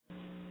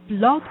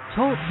Blog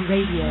Talk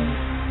Radio.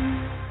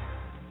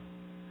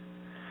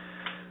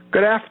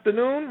 Good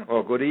afternoon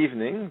or good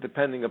evening,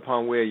 depending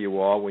upon where you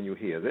are when you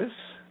hear this.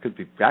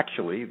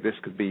 This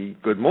could be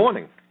good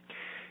morning.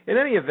 In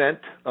any event,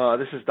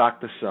 this is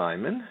Dr.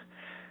 Simon,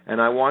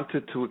 and I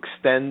wanted to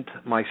extend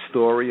my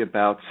story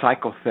about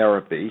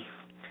psychotherapy,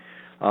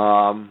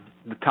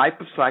 the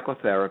type of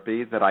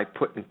psychotherapy that I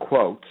put in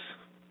quotes.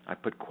 I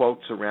put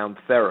quotes around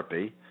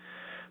therapy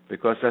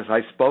because, as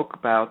I spoke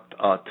about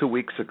 2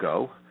 weeks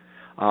ago,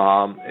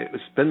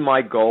 it's been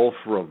my goal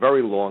for a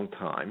very long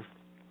time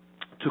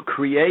to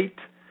create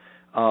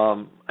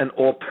an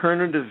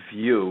alternative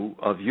view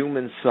of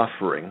human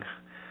suffering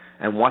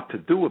and what to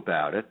do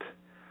about it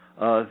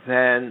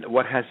than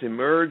what has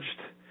emerged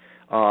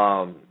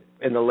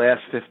in the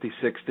last 50,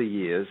 60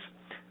 years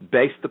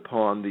based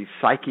upon the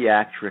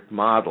psychiatric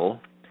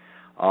model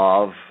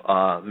of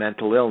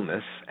mental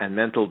illness and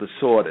mental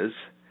disorders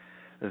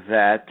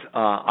that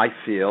I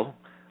feel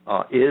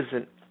is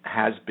and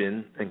has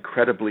been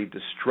incredibly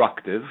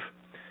destructive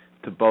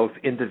to both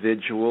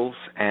individuals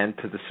and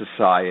to the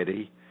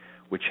society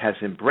which has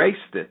embraced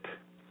it.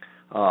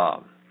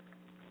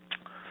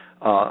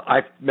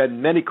 I've made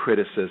many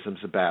criticisms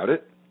about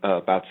it,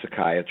 about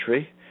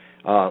psychiatry.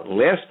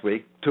 Last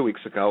week, 2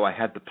 weeks ago, I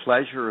had the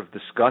pleasure of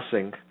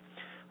discussing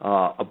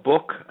a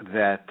book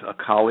that a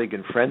colleague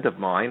and friend of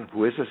mine,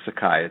 who is a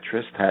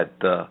psychiatrist, had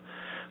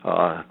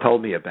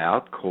told me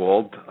about,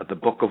 called The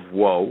Book of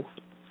Woe,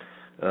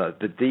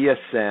 the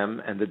DSM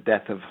and the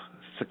Death of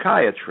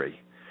Psychiatry,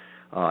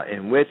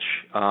 in which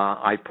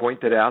I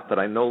pointed out that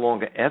I no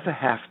longer ever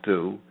have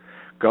to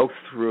go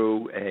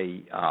through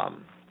a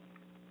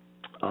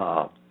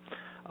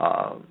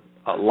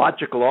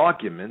logical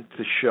argument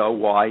to show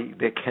why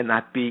there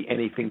cannot be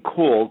anything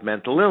called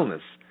mental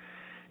illness.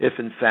 If,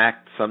 in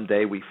fact,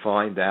 someday we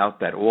find out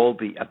that all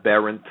the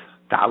aberrant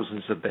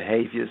thousands of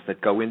behaviors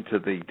that go into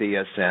the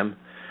DSM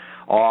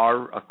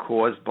are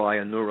caused by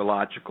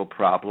neurological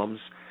problems,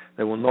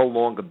 there will no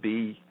longer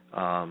be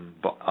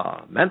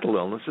mental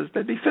illnesses.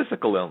 There'd be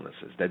physical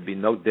illnesses. There'd be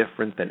no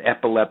different than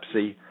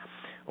epilepsy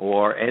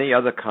or any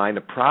other kind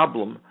of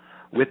problem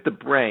with the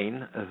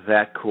brain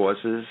that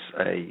causes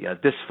a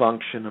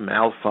dysfunction, a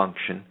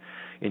malfunction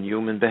in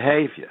human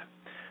behavior.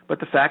 But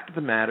the fact of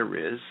the matter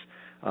is,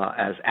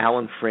 as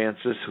Alan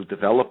Francis, who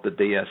developed the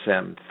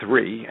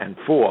DSM-3 and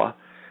 4,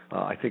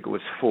 I think it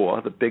was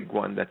 4, the big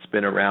one that's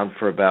been around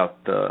for about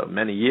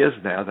many years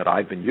now, that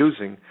I've been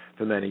using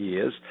for many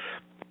years,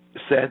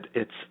 said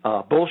it's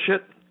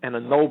bullshit and a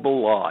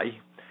noble lie,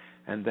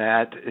 and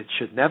that it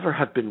should never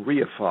have been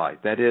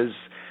reified. That is,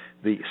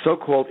 the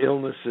so-called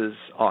illnesses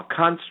are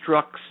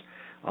constructs.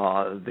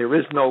 There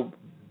is no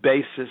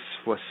basis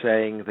for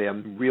saying they are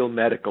real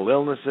medical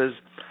illnesses,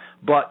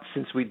 but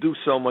since we do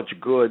so much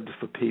good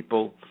for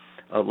people,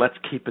 let's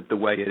keep it the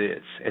way it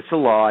is. It's a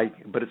lie,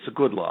 but it's a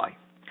good lie.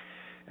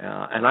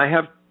 And I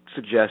have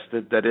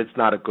suggested that it's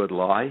not a good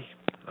lie.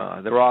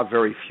 There are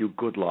very few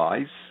good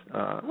lies.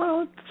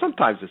 Well,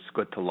 sometimes it's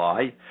good to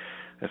lie.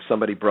 If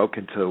somebody broke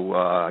into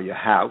your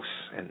house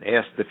and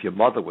asked if your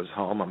mother was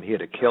home, I'm here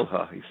to kill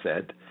her, he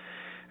said.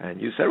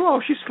 And you said,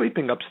 well, she's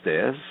sleeping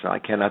upstairs. I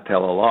cannot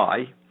tell a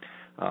lie.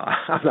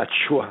 I'm not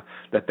sure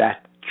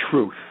that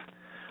truth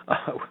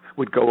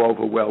would go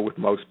over well with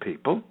most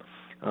people.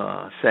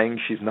 Saying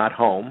she's not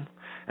home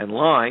and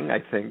lying, I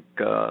think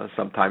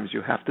sometimes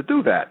you have to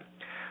do that.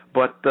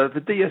 But the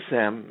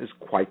DSM is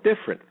quite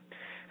different.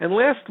 And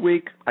last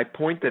week I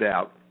pointed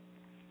out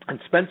and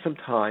spent some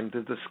time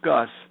to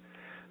discuss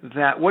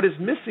that what is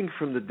missing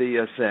from the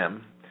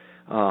DSM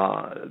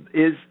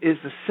is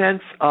a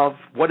sense of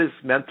what is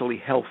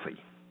mentally healthy.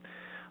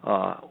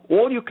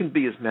 All you can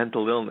be is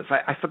mental illness.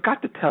 I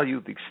forgot to tell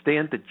you the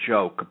standard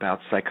joke about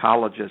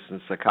psychologists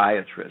and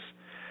psychiatrists,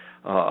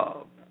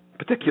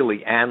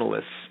 particularly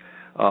analysts,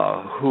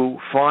 who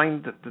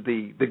find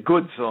the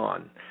goods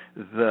on,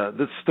 the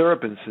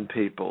disturbance in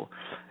people.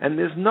 And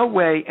there's no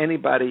way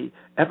anybody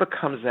ever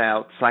comes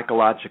out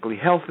psychologically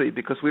healthy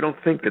because we don't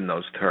think in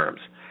those terms.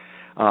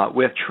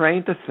 We're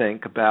trained to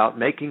think about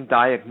making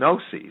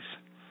diagnoses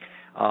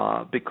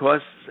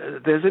because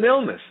there's an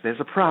illness,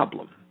 there's a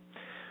problem.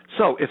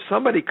 So if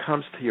somebody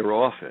comes to your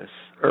office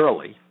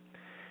early,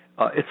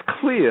 it's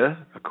clear,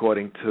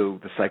 according to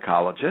the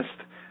psychologist,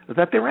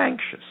 that they're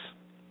anxious.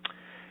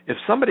 If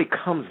somebody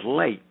comes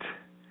late,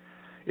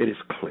 it is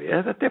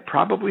clear that they're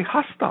probably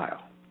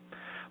hostile.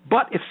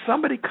 But if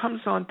somebody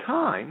comes on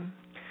time,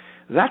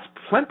 that's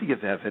plenty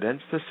of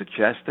evidence to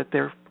suggest that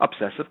they're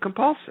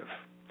obsessive-compulsive.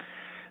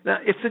 Now,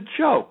 it's a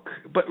joke,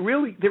 but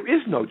really there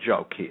is no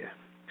joke here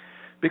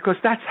because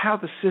that's how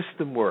the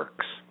system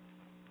works.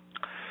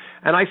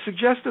 And I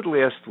suggested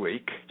last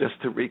week, just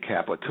to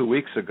recap, or 2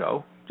 weeks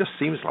ago, just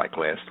seems like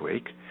last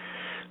week,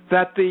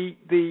 that the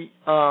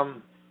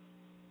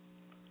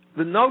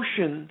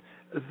notion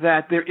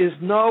that there is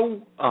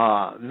no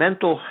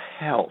mental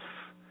health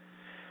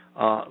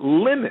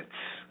limits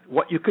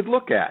what you could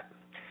look at.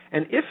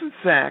 And if, in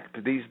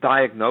fact, these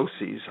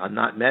diagnoses are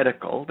not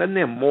medical, then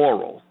they're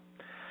moral.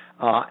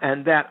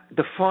 and that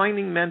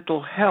defining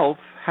mental health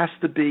has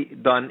to be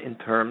done in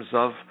terms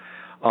of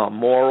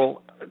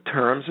moral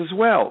terms as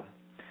well.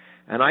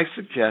 And I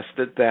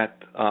suggested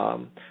that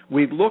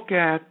we look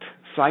at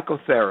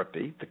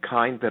psychotherapy, the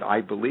kind that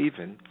I believe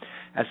in,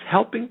 as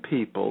helping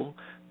people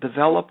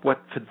develop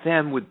what for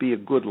them would be a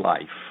good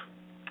life,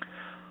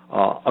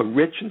 a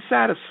rich and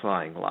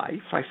satisfying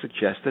life. I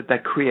suggested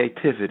that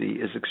creativity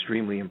is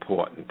extremely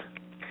important.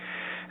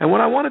 And what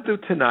I want to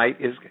do tonight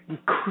is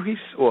increase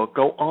or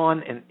go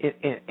on and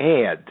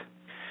add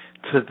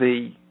to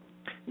the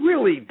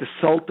really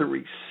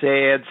desultory,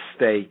 sad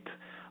state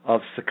of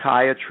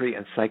psychiatry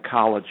and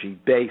psychology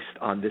based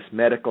on this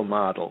medical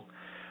model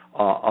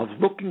of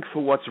looking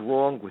for what's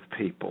wrong with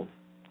people.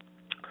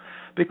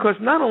 Because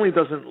not only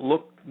does it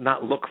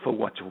not look for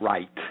what's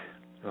right,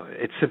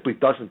 it simply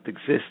doesn't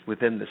exist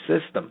within the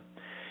system.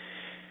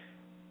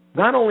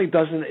 Not only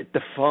doesn't it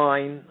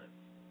define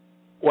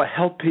or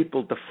help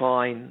people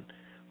define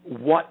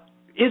what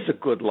is a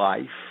good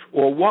life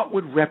or what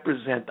would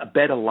represent a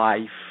better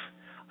life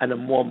and a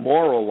more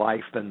moral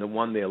life than the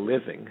one they're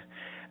living.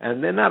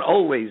 And they're not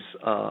always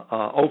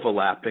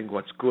overlapping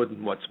what's good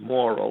and what's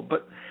moral,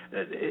 but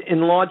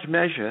in large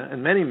measure,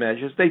 in many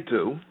measures, they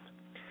do.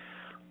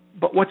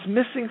 But what's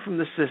missing from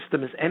the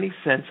system is any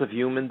sense of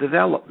human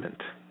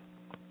development.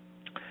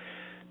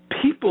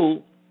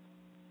 People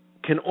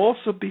can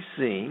also be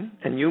seen,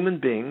 and human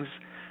beings,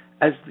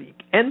 as the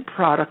end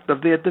product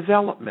of their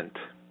development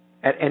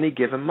at any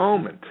given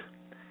moment.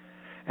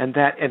 And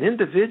that an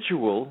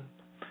individual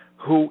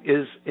who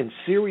is in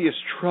serious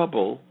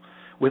trouble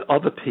with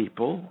other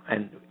people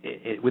and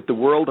with the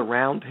world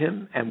around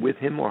him and with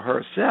him or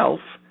herself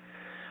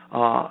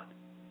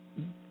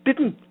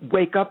didn't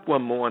wake up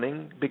one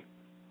morning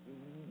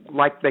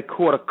like they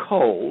caught a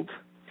cold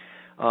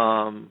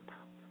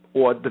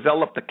or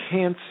developed a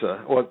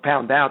cancer or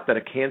found out that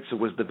a cancer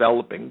was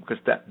developing, because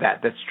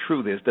that's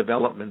true, there's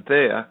development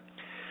there,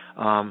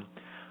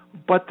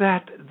 but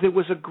that there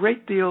was a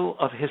great deal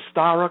of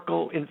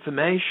historical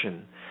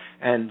information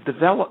and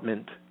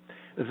development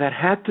that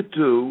had to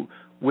do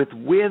with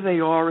where they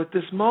are at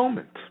this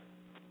moment.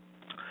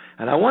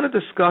 And I want to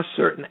discuss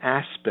certain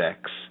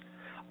aspects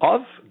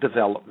of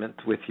development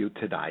with you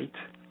tonight,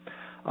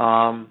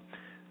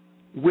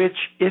 which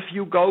if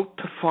you go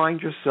to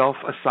find yourself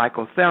a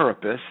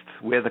psychotherapist,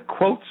 where the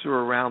quotes are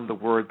around the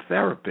word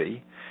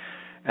therapy,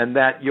 and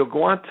that you're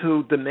going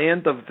to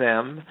demand of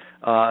them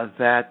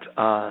that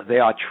they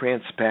are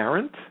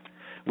transparent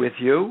with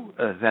you,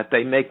 that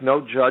they make no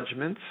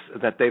judgments,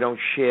 that they don't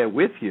share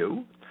with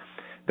you,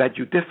 that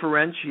you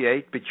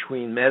differentiate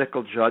between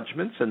medical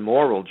judgments and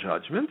moral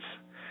judgments,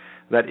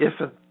 that if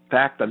in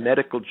fact a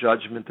medical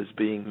judgment is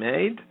being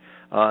made,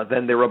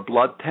 then there are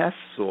blood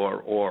tests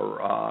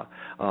or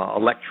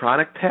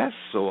electronic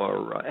tests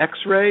or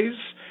x-rays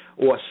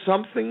or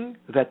something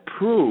that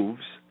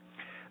proves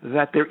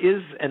that there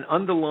is an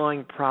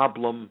underlying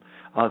problem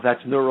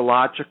that's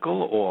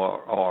neurological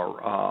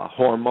or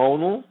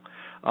hormonal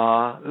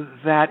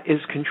that is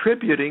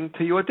contributing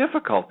to your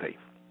difficulty.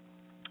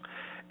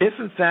 If,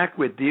 in fact,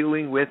 we're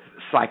dealing with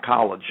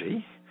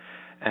psychology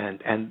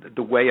and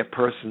the way a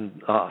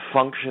person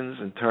functions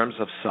in terms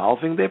of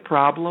solving their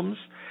problems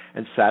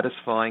and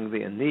satisfying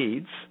their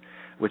needs,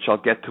 which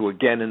I'll get to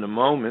again in a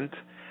moment,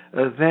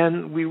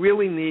 then we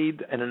really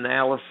need an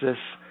analysis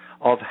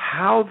of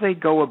how they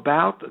go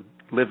about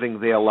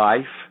living their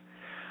life,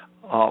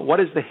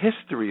 what is the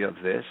history of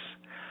this,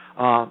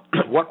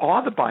 what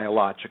are the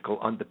biological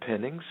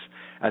underpinnings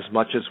as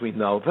much as we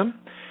know them.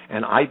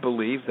 And I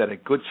believe that a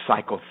good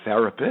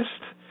psychotherapist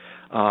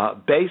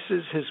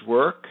bases his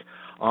work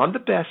on the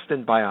best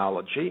in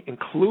biology,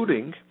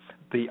 including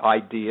the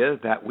idea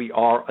that we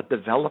are a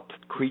developed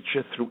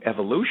creature through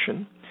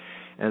evolution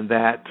and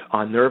that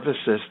our nervous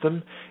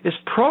system is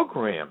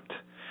programmed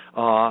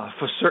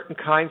for certain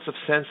kinds of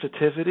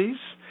sensitivities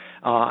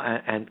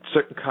and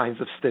certain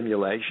kinds of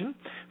stimulation.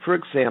 For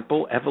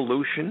example,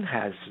 evolution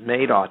has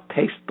made our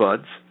taste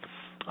buds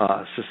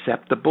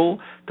susceptible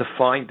to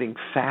finding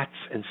fats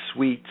and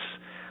sweets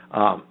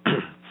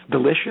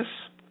delicious,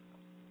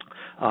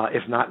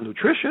 if not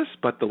nutritious,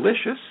 but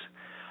delicious.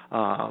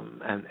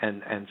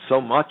 And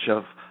so much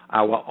of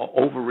our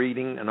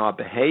overeating and our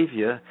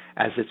behavior,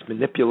 as it's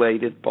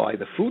manipulated by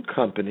the food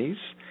companies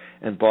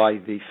and by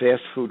the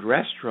fast food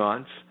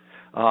restaurants,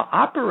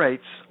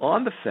 operates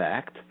on the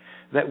fact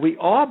that we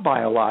are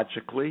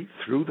biologically,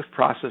 through the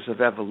process of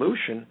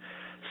evolution,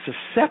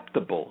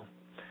 susceptible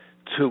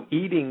to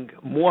eating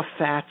more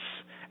fats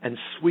and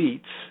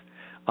sweets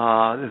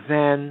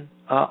than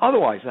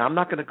otherwise. Now, I'm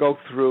not going to go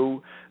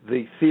through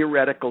the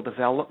theoretical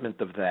development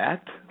of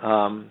that,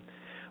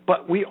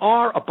 but we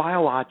are a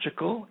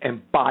biological,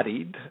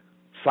 embodied,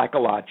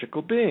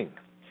 psychological being.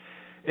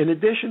 In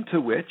addition to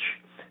which,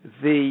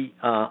 the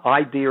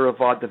idea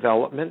of our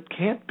development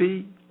can't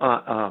be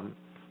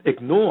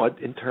ignored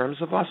in terms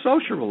of our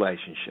social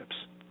relationships.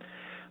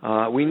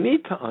 We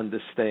need to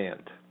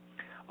understand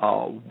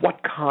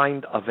what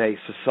kind of a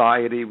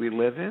society we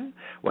live in,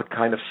 what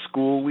kind of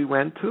school we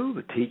went to,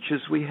 the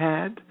teachers we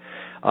had,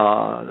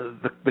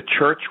 the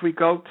church we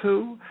go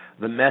to,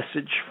 the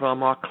message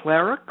from our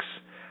clerics,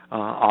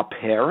 our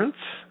parents.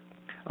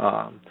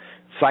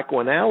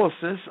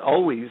 Psychoanalysis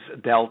always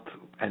dealt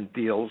and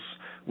deals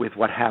with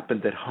what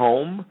happened at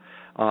home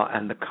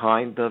and the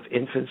kind of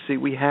infancy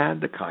we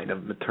had, the kind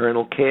of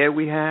maternal care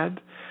we had.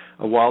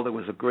 While there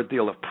was a good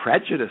deal of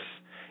prejudice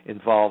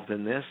involved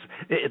in this,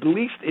 at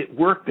least it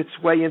worked its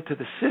way into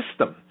the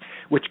system,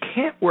 which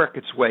can't work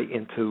its way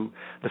into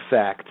the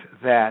fact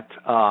that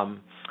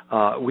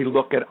we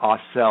look at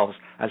ourselves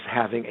as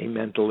having a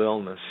mental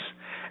illness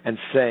and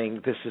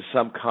saying this is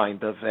some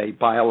kind of a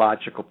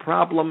biological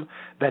problem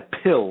that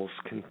pills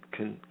can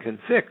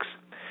fix.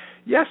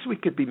 Yes, we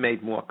could be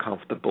made more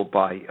comfortable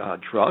by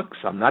drugs.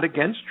 I'm not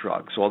against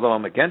drugs, although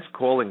I'm against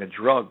calling a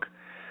drug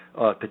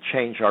to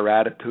change our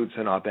attitudes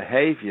and our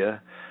behavior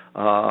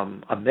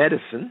a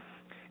medicine.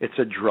 It's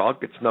a drug.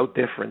 It's no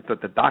different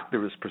that the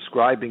doctor is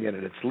prescribing it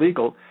and it's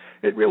legal.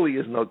 It really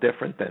is no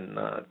different than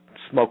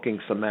smoking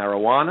some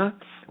marijuana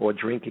or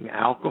drinking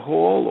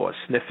alcohol or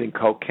sniffing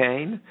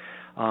cocaine.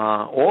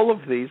 All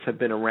of these have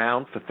been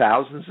around for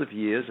thousands of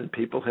years, and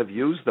people have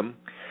used them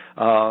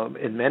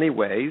in many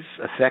ways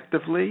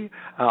effectively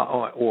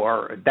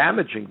or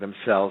damaging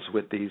themselves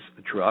with these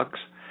drugs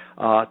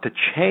to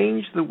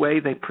change the way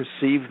they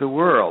perceive the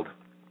world.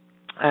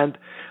 And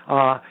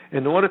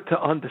in order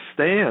to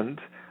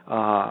understand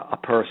a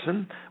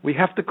person, we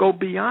have to go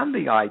beyond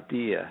the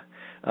idea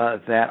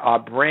that our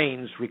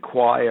brains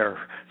require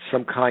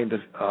some kind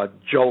of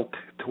jolt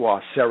to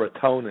our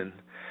serotonin,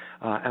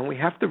 and we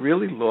have to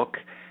really look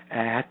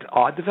at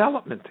our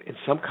development in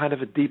some kind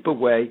of a deeper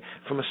way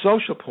from a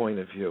social point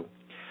of view.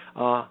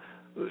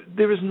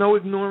 There is no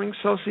ignoring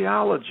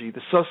sociology,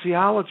 the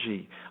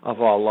sociology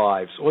of our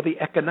lives, or the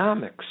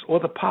economics, or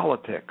the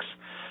politics.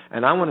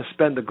 And I want to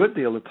spend a good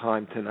deal of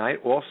time tonight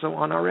also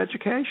on our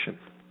education,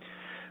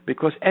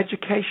 because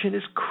education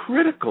is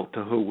critical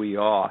to who we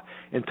are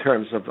in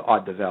terms of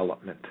our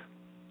development.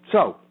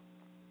 So,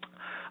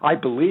 I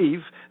believe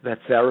that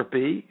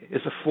therapy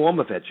is a form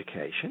of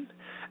education,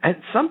 and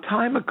some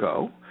time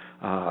ago,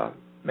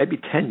 maybe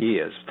 10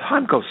 years,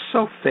 time goes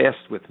so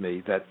fast with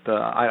me that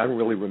I don't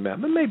really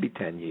remember, maybe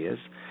 10 years,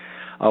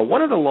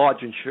 one of the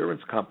large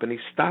insurance companies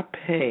stopped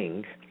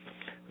paying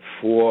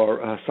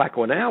for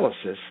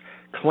psychoanalysis,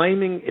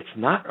 claiming it's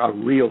not a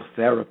real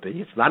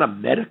therapy, it's not a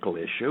medical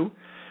issue,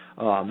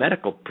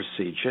 medical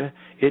procedure,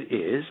 it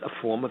is a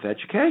form of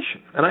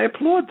education. And I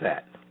applaud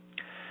that.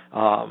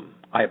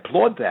 I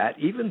applaud that,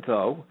 even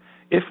though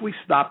if we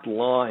stopped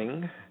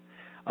lying,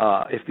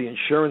 if the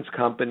insurance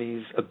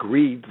companies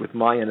agreed with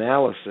my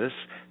analysis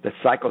that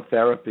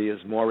psychotherapy is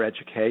more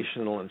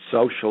educational and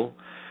social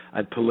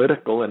and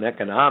political and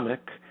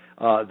economic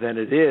than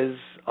it is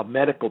a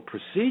medical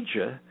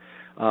procedure,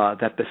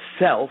 that the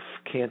self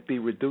can't be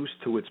reduced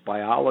to its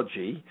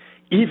biology,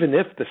 even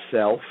if the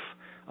self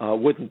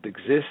wouldn't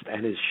exist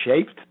and is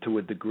shaped to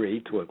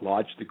a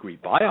large degree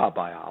by our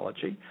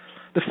biology,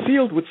 the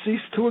field would cease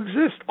to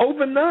exist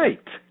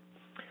overnight.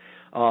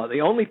 The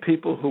only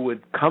people who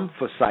would come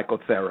for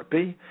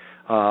psychotherapy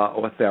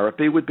or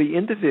therapy would be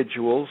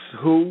individuals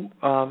who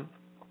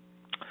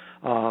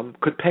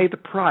could pay the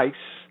price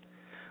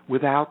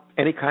without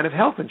any kind of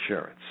health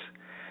insurance.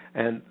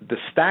 And the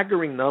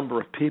staggering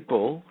number of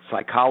people,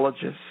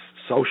 psychologists,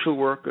 social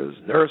workers,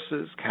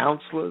 nurses,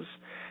 counselors,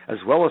 as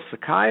well as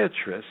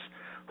psychiatrists,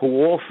 who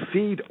all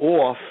feed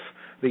off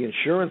the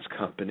insurance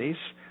companies,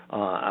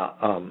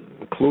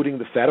 including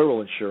the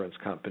federal insurance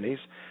companies,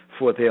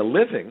 for their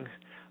living,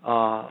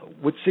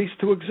 would cease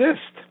to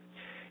exist.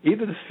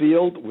 Either the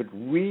field would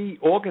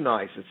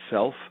reorganize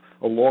itself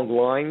along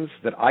lines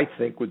that I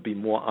think would be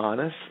more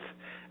honest,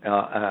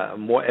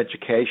 more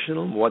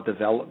educational, more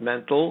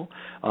developmental,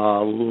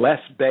 less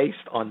based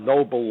on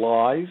noble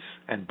lies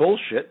and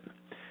bullshit,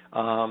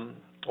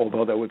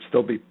 although there would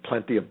still be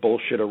plenty of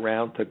bullshit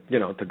around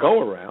to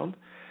go around.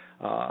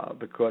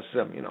 Because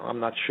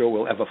I'm not sure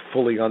we'll ever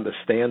fully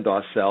understand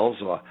ourselves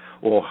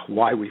or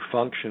why we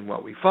function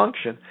what we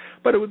function,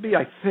 but it would be,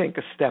 I think,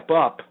 a step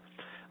up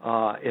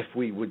if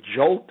we were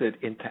jolted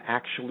into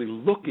actually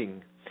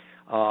looking,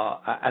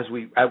 as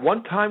we at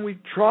one time we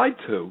tried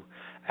to,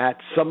 at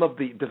some of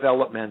the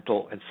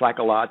developmental and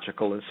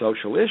psychological and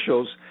social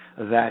issues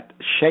that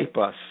shape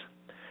us,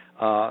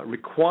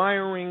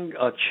 requiring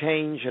a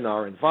change in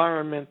our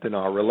environment, in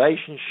our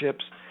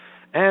relationships,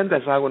 and,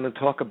 as I want to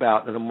talk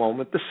about in a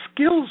moment, the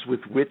skills with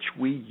which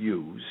we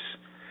use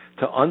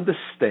to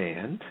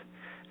understand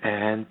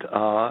and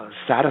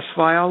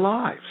satisfy our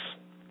lives.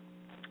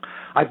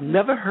 I've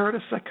never heard a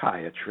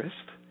psychiatrist,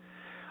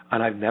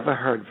 and I've never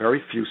heard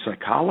very few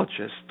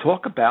psychologists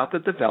talk about the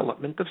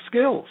development of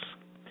skills.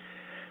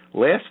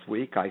 Last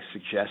week I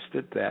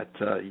suggested that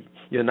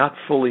you're not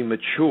fully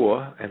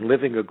mature and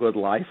living a good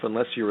life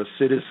unless you're a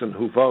citizen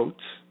who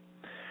votes,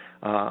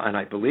 and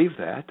I believe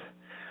that.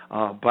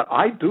 But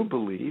I do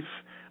believe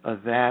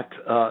that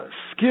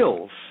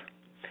skills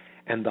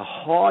and the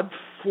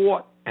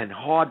hard-fought and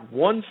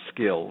hard-won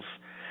skills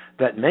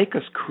that make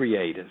us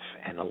creative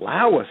and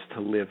allow us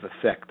to live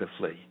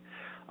effectively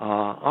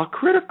are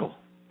critical.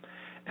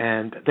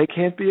 and they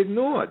can't be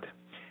ignored.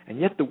 And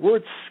yet the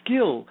word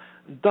skill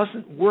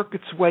doesn't work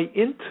its way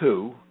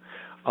into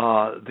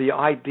the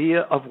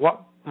idea of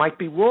what might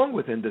be wrong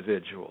with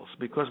individuals,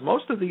 because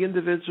most of the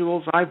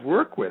individuals I've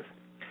worked with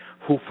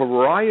who, for a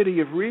variety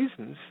of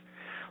reasons,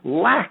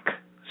 lack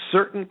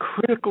certain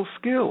critical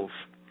skills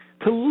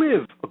to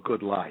live a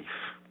good life.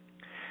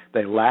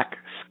 They lack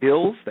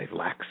skills. They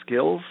lack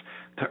skills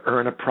to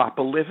earn a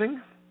proper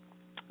living.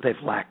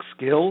 They've lacked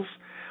skills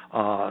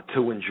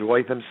to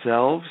enjoy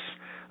themselves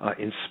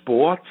in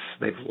sports.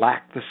 They've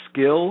lacked the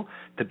skill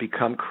to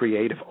become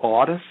creative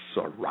artists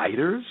or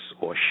writers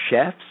or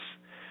chefs.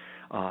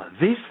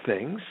 These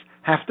things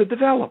have to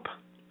develop.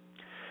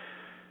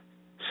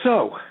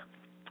 So,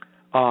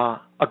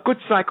 a good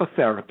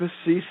psychotherapist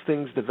sees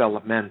things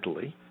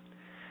developmentally,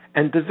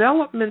 and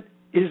development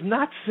is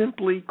not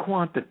simply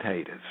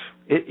quantitative.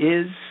 It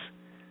is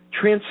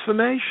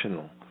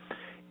transformational.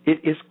 It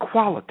is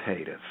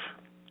qualitative.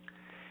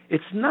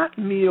 It's not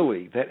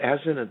merely that as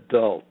an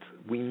adult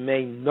we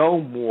may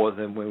know more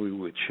than when we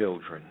were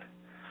children,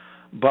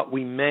 but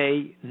we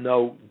may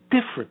know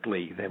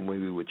differently than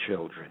when we were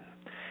children.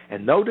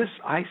 And notice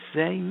I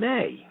say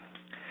may,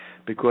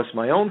 because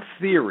my own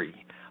theory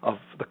of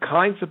the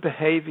kinds of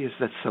behaviors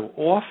that so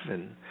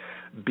often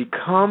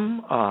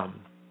become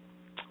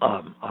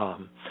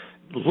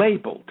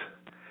labeled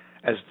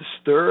as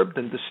disturbed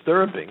and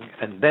disturbing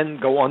and then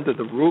go under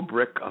the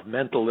rubric of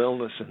mental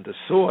illness and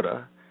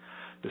disorder,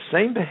 the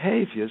same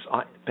behaviors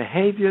are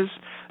behaviors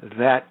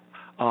that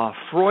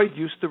Freud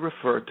used to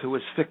refer to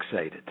as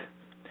fixated,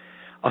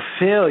 a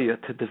failure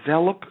to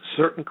develop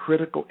certain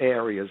critical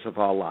areas of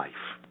our life.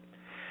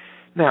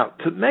 Now,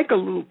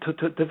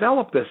 to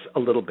develop this a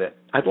little bit,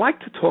 I'd like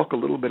to talk a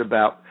little bit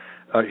about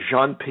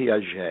Jean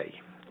Piaget.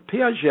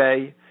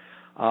 Piaget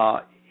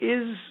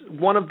is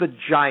one of the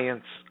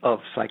giants of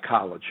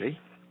psychology.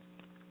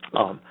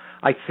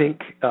 I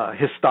think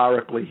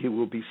historically he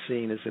will be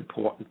seen as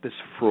important as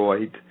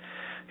Freud.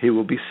 He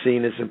will be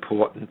seen as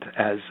important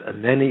as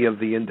many of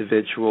the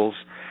individuals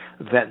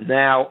that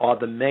now are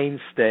the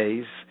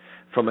mainstays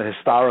from a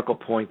historical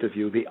point of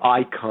view, the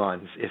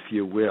icons, if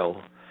you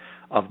will,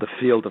 of the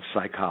field of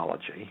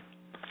psychology.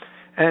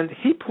 And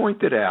he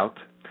pointed out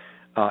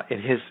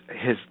in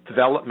his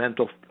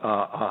developmental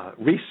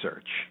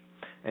research,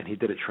 and he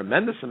did a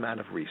tremendous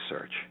amount of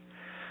research,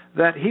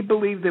 that he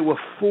believed there were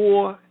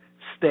 4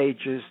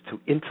 stages to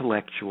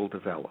intellectual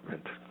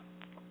development.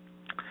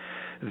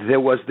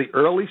 There was the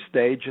early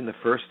stage in the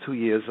first 2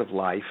 years of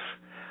life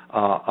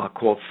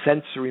called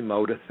sensory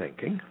motor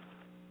thinking.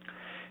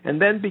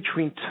 And then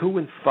between 2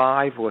 and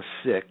 5 or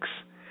 6,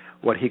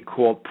 what he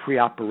called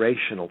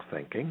pre-operational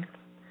thinking.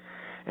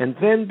 And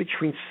then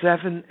between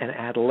 7 and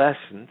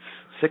adolescence,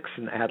 6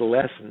 and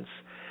adolescence,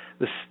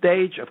 the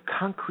stage of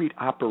concrete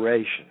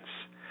operations,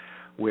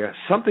 where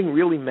something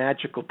really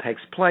magical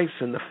takes place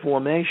in the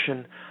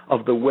formation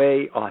of the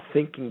way our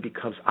thinking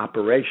becomes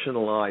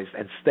operationalized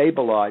and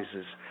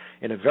stabilizes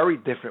in a very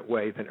different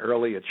way than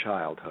earlier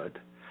childhood.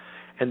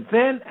 And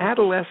then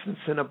adolescence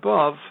and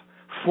above,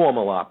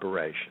 formal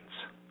operations.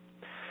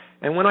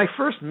 And when I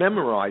first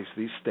memorized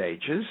these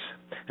stages,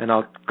 and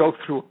I'll go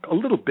through a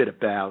little bit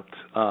about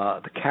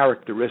the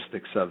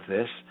characteristics of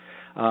this,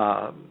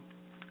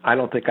 I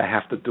don't think I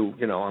have to do,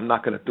 I'm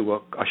not going to do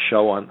a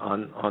show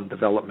on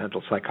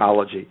developmental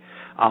psychology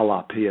a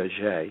la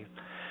Piaget.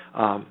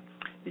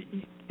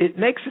 It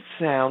makes it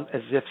sound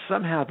as if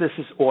somehow this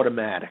is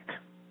automatic.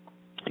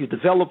 You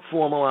develop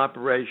formal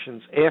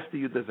operations, after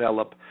you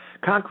develop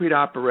concrete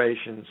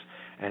operations,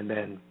 and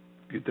then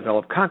you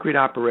develop concrete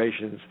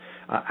operations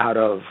out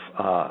of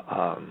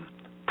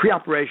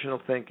pre-operational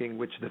thinking,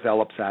 which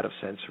develops out of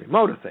sensory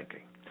motor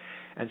thinking.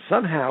 And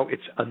somehow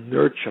it's a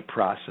nurture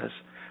process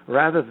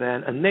rather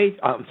than a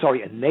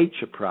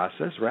nature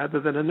process rather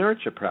than a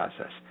nurture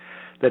process,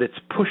 that it's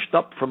pushed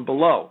up from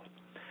below.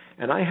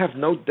 And I have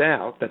no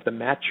doubt that the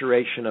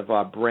maturation of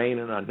our brain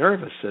and our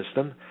nervous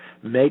system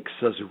makes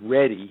us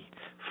ready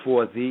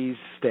for these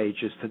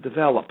stages to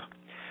develop.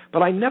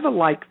 But I never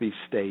like these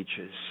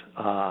stages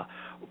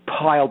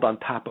piled on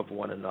top of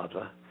one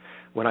another.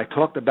 When I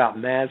talked about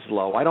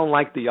Maslow, I don't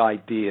like the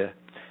idea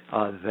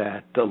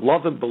that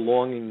love and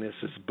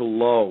belongingness is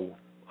below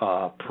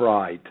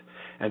pride,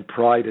 and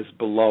pride is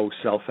below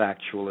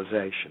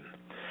self-actualization.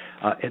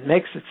 It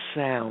makes it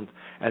sound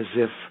as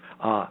if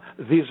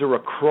these are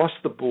across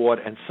the board,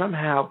 and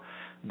somehow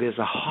there's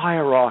a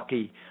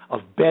hierarchy of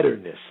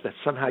betterness, that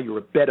somehow you're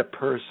a better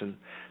person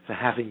for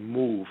having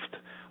moved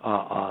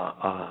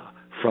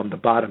from the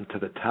bottom to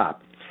the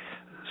top.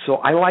 So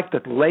I like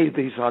to lay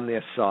these on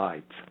their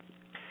sides.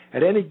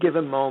 At any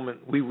given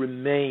moment, we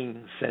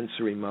remain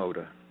sensory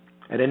motor.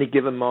 At any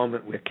given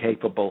moment, we're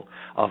capable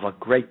of a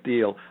great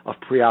deal of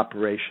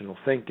pre-operational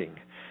thinking.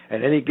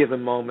 At any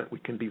given moment, we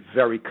can be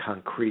very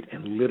concrete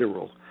and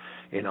literal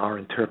in our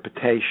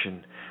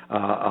interpretation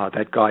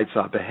that guides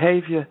our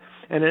behavior.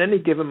 And at any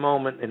given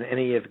moment, in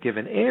any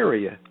given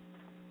area,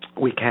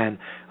 we can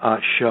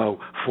show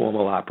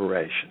formal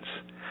operations.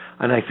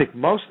 And I think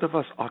most of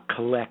us are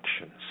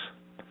collections.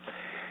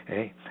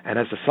 Okay? And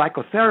as a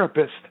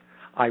psychotherapist,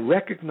 I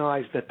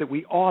recognize that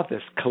we are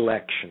this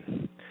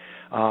collection.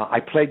 I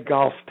played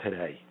golf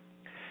today,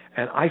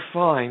 and I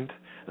find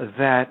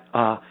that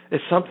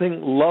there's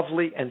something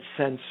lovely and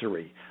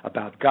sensory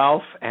about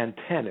golf and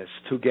tennis,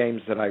 two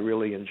games that I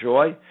really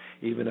enjoy,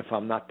 even if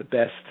I'm not the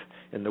best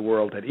in the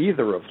world at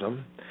either of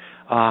them.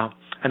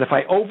 And if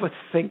I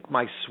overthink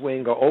my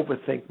swing or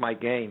overthink my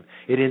game,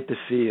 it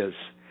interferes.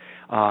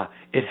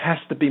 It has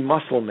to be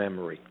muscle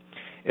memory.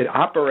 It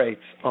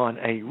operates on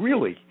a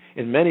really,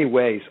 in many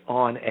ways,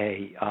 on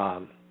a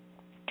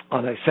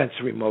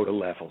sensory motor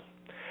level.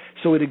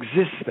 So it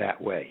exists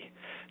that way.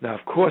 Now,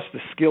 of course, the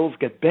skills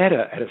get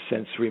better at a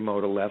sensory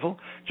motor level,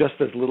 just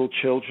as little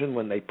children,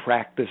 when they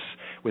practice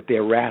with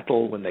their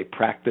rattle, when they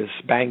practice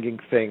banging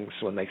things,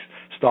 when they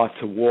start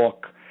to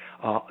walk,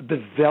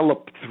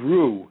 develop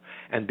through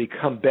and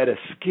become better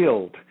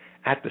skilled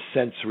at the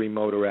sensory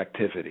motor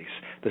activities.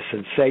 The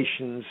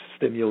sensations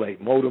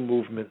stimulate motor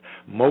movement.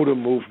 Motor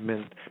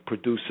movement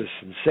produces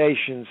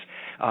sensations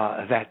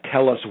that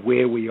tell us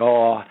where we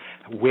are,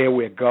 where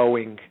we're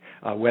going,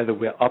 whether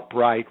we're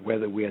upright,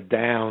 whether we're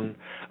down.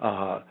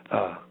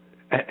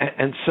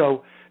 And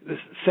so the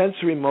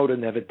sensory motor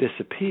never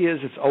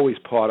disappears. It's always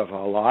part of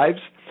our lives.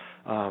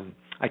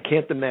 I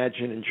can't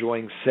imagine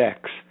enjoying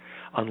sex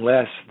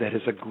unless there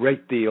is a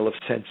great deal of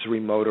sensory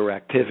motor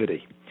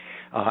activity.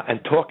 And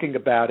talking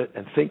about it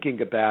and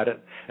thinking about it,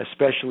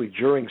 especially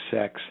during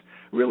sex,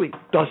 really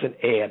doesn't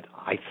add,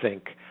 I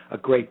think, a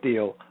great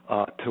deal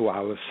to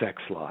our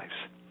sex lives.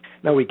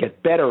 Now, we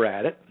get better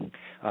at it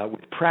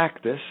with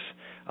practice.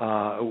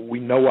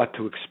 We know what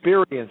to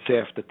experience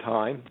after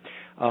time.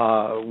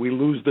 We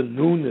lose the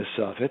newness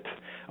of it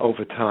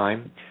over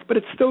time, but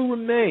it still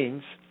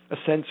remains a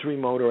sensory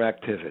motor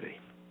activity.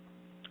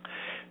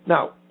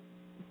 Now,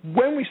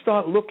 when we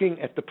start looking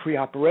at the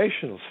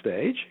preoperational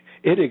stage,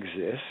 it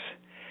exists,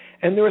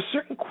 and there are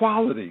certain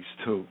qualities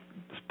to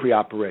this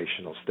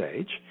preoperational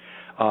stage.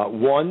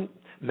 One,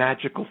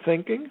 magical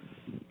thinking.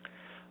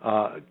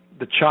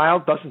 The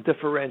child doesn't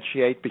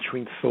differentiate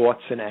between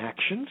thoughts and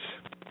actions.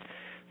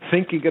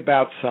 Thinking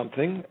about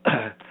something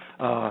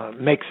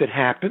makes it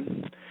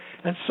happen.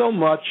 And so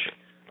much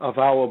of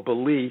our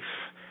belief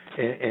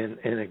in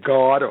a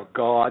God or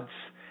gods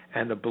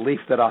and the belief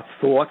that our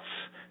thoughts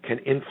can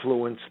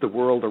influence the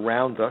world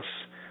around us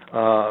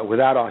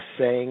without our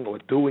saying or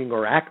doing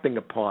or acting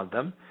upon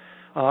them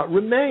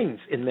remains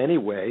in many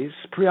ways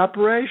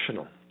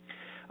preoperational.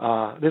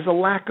 There's a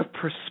lack of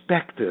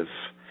perspective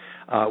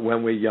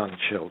when we're young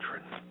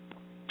children.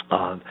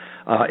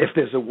 If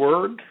there's a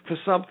word for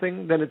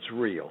something, then it's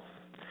real.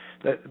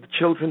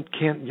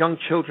 Young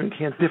children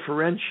can't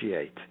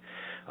differentiate.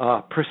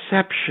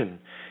 Perception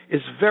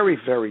is very,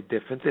 very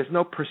different. There's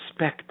no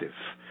perspective.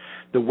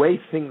 The way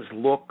things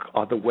look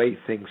are the way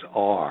things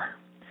are.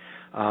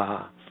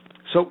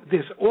 So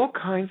there's all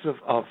kinds of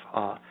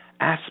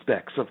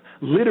aspects of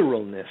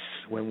literalness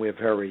when we're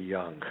very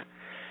young.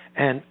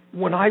 And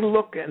when I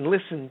look and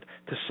listen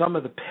to some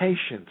of the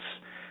patients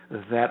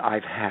that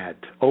I've had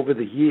over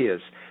the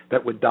years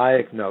that were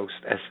diagnosed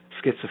as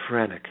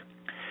schizophrenic,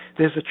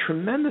 there's a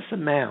tremendous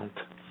amount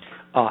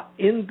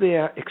in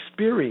their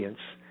experience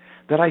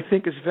that I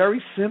think is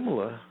very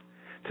similar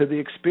to the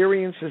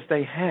experiences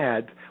they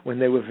had when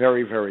they were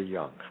very, very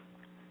young.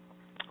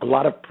 A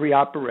lot of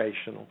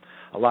preoperational,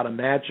 a lot of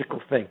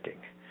magical thinking.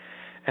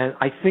 And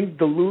I think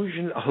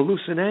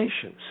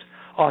hallucinations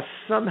are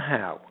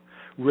somehow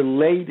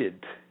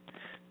related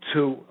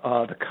to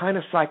the kind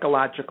of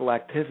psychological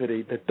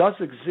activity that does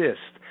exist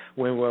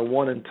when we're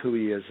 1 and 2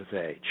 years of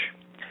age,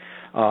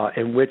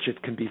 in which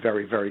it can be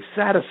very, very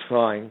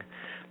satisfying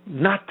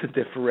not to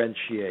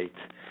differentiate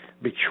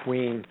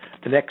between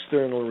an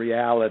external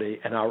reality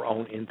and our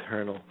own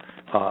internal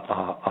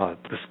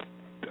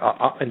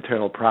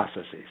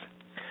processes.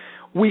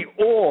 We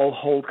all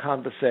hold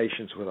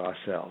conversations with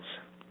ourselves,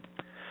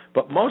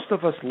 but most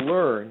of us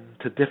learn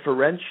to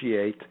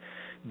differentiate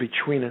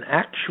between an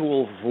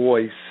actual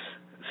voice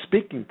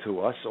speaking to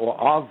us or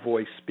our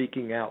voice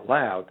speaking out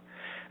loud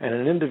and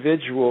an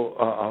individual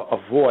a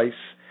voice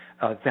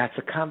that's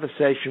a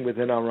conversation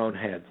within our own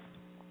head.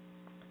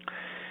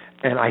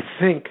 And I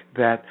think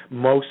that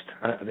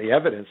the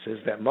evidence is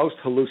that most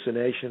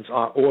hallucinations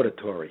are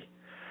auditory.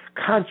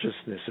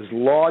 Consciousness is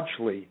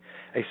largely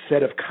a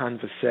set of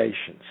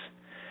conversations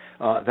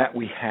that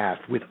we have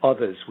with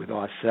others, with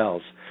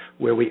ourselves,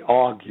 where we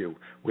argue,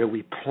 where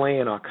we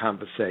plan our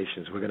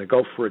conversations. We're going to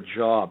go for a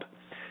job.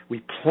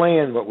 We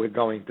plan what we're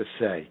going to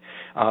say.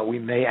 We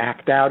may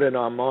act out in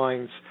our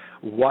minds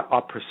what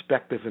our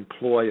prospective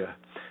employer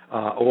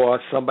or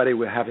somebody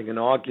we're having an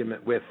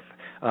argument with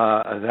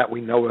that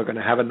we know we're going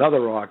to have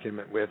another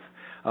argument with,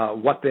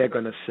 what they're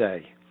going to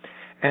say.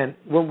 And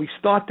when we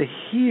start to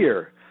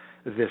hear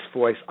this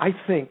voice, I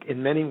think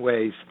in many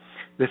ways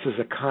this is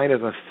a kind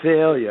of a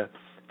failure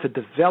to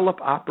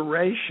develop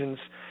operations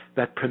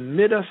that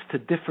permit us to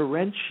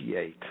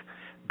differentiate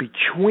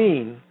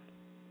between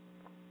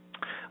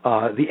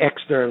the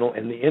external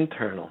and the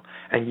internal.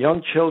 And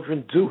young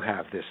children do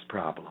have this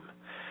problem.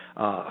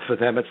 For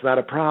them, it's not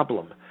a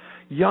problem.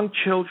 young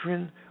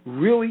children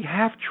really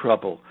have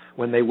trouble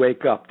when they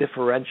wake up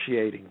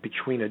differentiating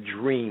between a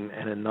dream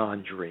and a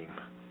non-dream,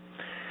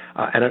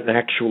 and an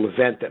actual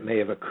event that may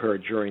have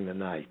occurred during the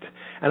night.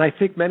 And I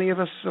think many of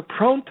us are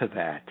prone to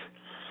that,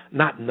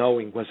 not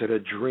knowing was it a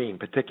dream,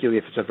 particularly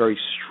if it's a very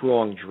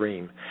strong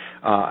dream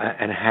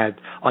and had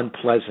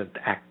unpleasant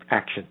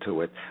action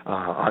to it,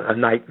 a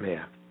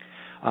nightmare.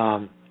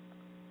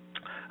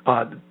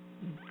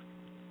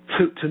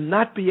 To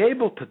not be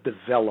able to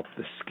develop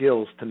the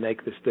skills to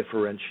make this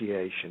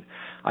differentiation,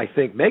 I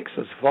think, makes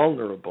us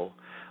vulnerable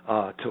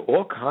to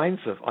all kinds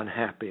of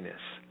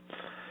unhappiness.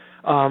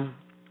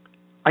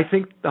 I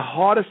think the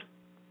hardest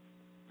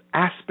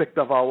aspect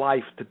of our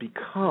life to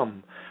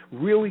become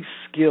really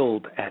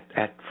skilled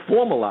at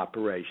formal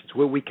operations,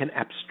 where we can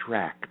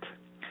abstract,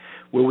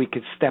 where we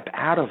can step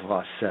out of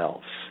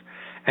ourselves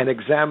and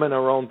examine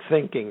our own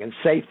thinking and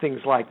say things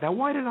like, now,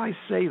 why did I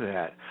say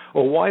that?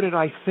 Or why did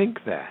I think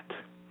that?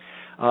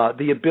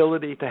 The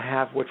ability to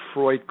have what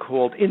Freud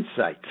called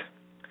insight,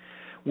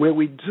 where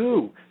we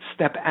do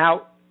step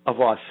out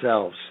of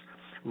ourselves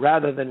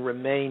rather than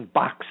remain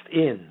boxed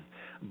in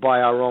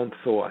by our own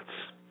thoughts,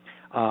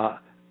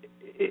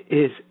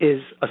 is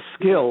a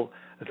skill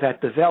that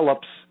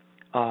develops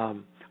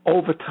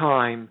over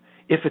time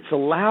if it's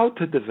allowed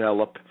to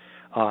develop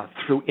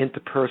through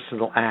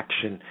interpersonal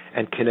action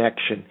and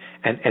connection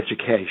and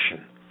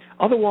education.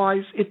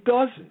 Otherwise, it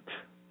doesn't.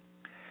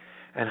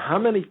 And how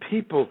many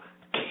people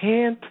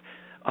can't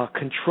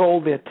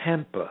control their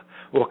temper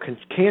or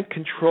can't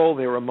control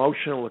their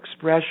emotional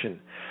expression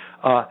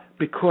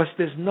because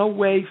there's no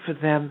way for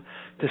them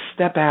to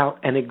step out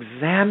and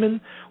examine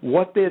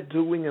what they're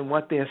doing and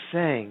what they're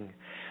saying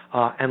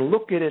and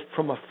look at it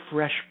from a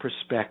fresh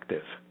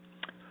perspective.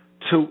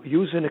 To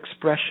use an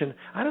expression,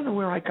 I don't know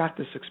where I got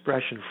this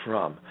expression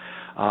from.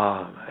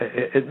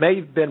 It may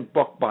have been a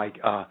book by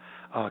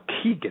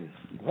Keegan,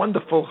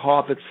 wonderful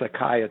Harvard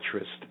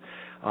psychiatrist.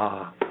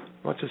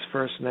 What's his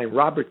first name?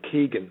 Robert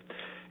Keegan,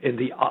 in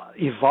The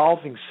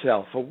Evolving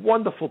Self, a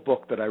wonderful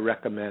book that I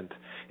recommend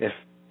if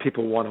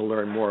people want to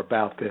learn more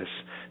about this.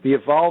 The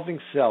Evolving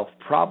Self,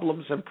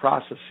 Problems and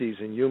Processes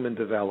in Human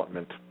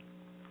Development.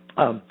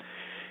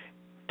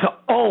 To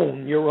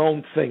own your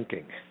own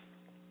thinking.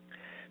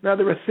 Now,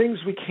 there are things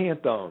we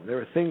can't own. There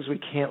are things we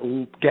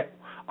can't get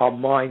our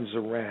minds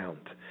around.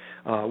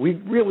 We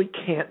really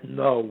can't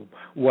know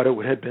what it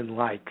would have been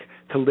like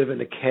to live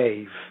in a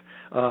cave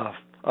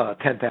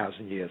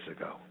 10,000 years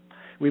ago.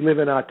 We live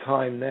in our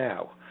time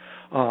now.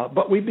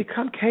 But we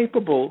become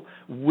capable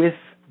with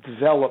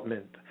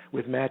development,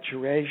 with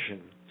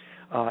maturation,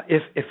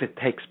 if it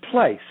takes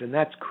place, and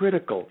that's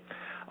critical,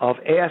 of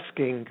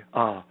asking,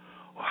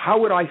 how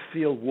would I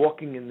feel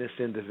walking in this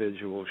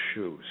individual's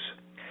shoes?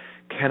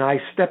 Can I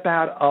step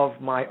out of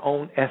my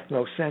own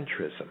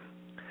ethnocentrism?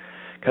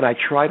 Can I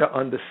try to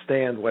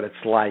understand what it's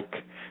like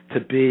to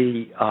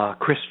be a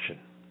Christian,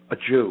 a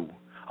Jew,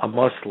 a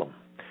Muslim?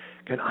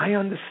 Can I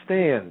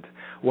understand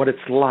what it's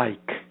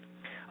like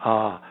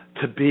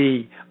to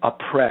be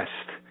oppressed?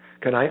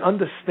 Can I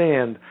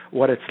understand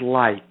what it's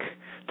like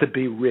to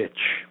be rich?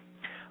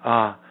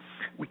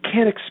 We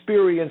can't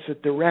experience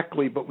it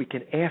directly, but we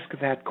can ask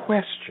that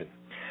question.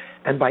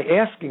 And by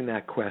asking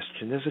that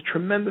question, there's a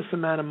tremendous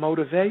amount of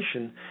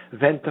motivation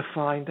then to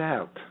find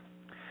out.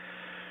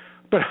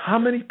 But how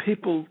many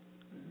people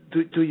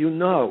do you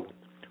know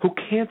who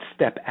can't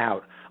step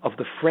out of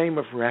the frame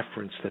of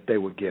reference that they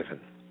were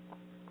given?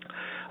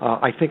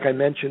 I think I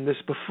mentioned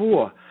this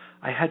before.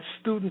 I had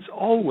students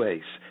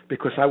always,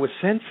 because I was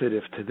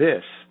sensitive to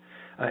this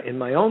in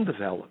my own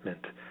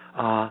development,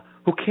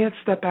 who can't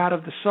step out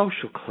of the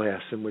social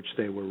class in which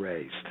they were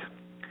raised.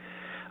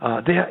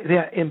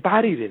 They're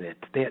embodied in it.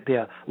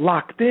 They're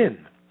locked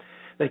in.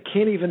 They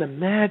can't even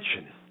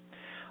imagine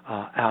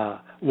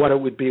what it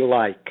would be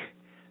like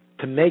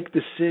to make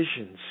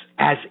decisions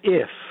as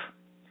if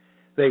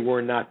they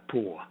were not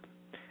poor,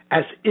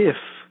 as if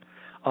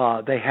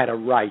they had a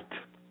right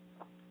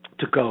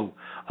to go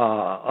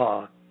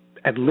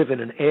and live in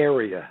an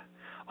area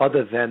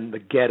other than the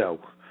ghetto.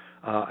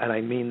 And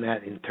I mean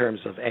that in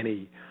terms of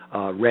any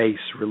race,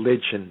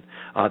 religion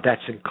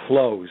that's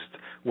enclosed,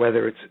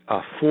 whether it's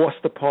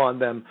forced upon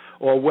them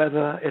or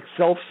whether it's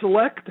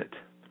self-selected,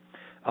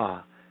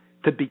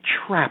 to be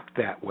trapped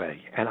that way.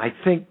 And I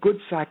think good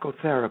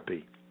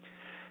psychotherapy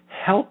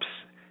helps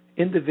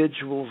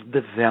individuals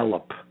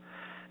develop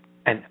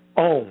and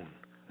own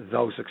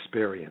those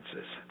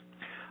experiences.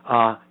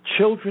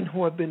 Children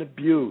who have been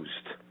abused,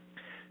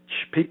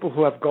 people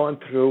who have gone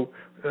through,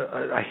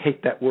 I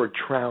hate that word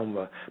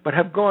trauma, but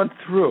have gone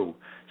through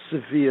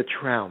severe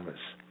traumas,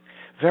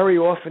 very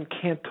often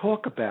can't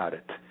talk about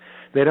it.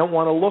 They don't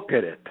want to look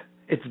at it.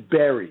 It's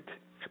buried.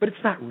 But it's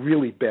not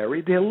really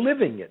buried. They're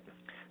living it.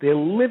 They're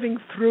living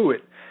through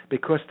it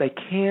because they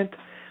can't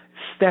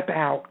step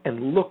out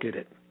and look at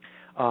it.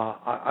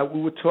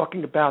 We were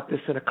talking about this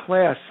in a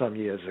class some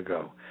years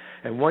ago,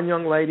 and one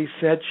young lady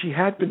said she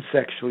had been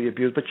sexually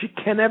abused, but she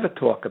can never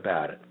talk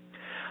about it.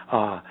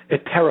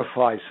 It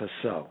terrifies her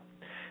so.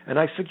 And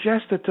I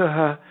suggested to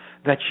her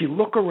that she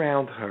look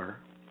around her,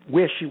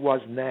 where she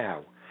was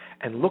now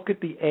and look at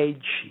the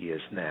age she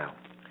is now.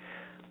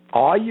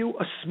 Are you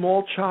a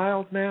small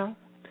child now?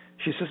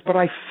 She says, but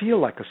I feel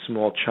like a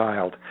small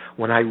child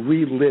when I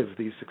relive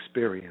these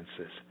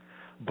experiences.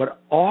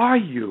 But are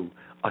you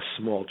a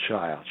small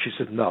child? She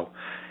said, no.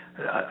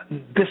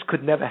 This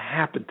could never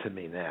happen to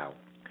me now.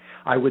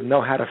 I would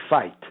know how to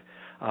fight.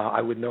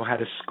 I would know how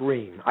to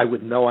scream. I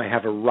would know I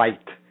have a right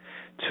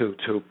to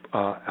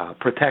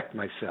protect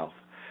myself.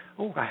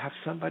 Oh, I have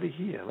somebody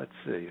here. Let's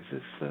see. Is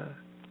this...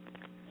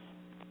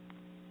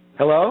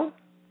 Hello?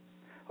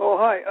 Oh,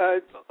 hi.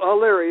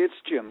 Larry, it's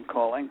Jim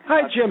calling.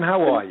 Hi, Jim.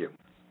 How are you?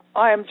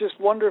 I am just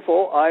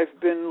wonderful.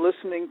 I've been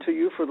listening to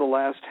you for the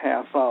last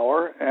half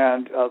hour,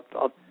 and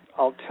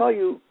I'll tell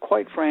you,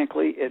 quite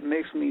frankly, it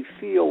makes me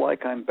feel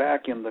like I'm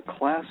back in the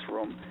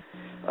classroom.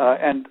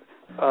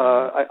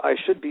 I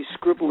should be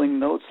scribbling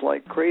notes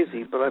like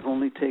crazy, but I've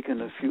only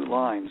taken a few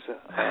lines.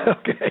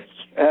 Okay.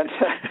 And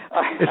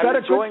is that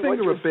a good thing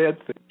or a bad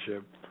thing,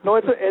 Jim? No,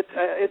 I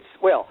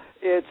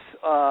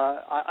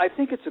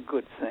think it's a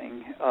good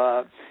thing.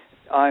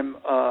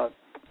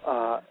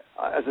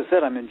 As I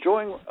said, I'm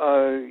enjoying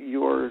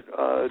your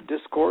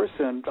discourse,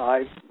 and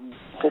I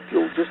hope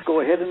you'll just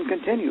go ahead and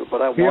continue.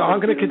 But I'm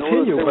going to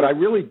continue, but I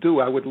really do.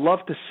 I would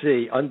love to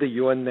see under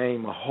your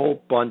name a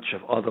whole bunch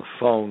of other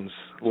phones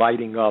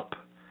lighting up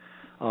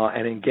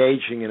and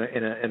engaging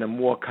in a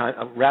more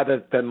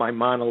rather than my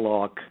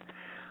monologue,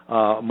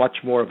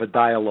 much more of a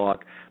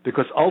dialogue.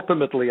 Because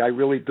ultimately, I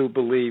really do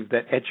believe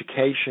that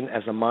education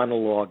as a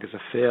monologue is a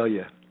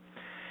failure,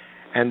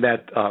 and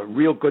that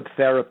real good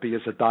therapy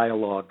is a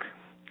dialogue.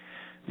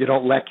 You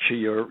don't lecture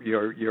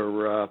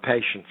your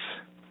patients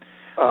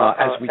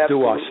as we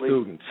do our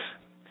students.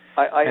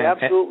 I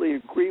absolutely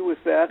agree with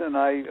that, and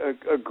I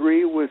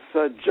agree with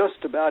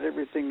just about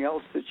everything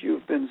else that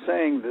you've been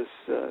saying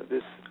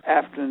this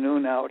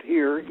afternoon out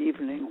here,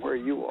 evening where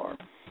you are.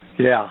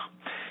 Yeah.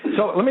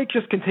 So let me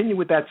just continue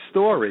with that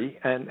story,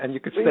 and you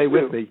could stay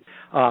with me.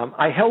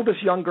 I held this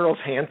young girl's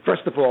hand.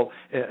 First of all,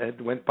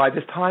 by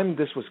the time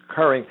this was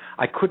occurring,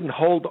 I couldn't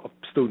hold a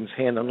student's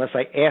hand unless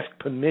I asked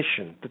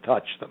permission to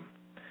touch them.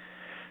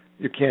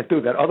 You can't do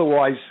that.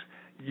 Otherwise,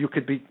 you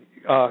could be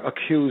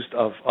accused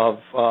of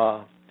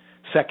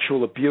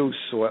sexual abuse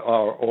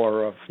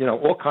or of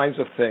all kinds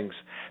of things.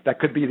 That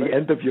could be the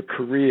end of your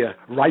career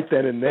right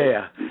then and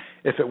there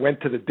if it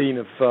went to the dean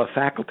of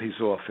faculty's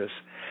office.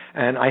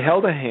 And I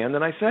held her hand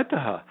and I said to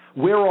her,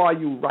 "Where are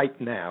you right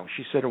now?"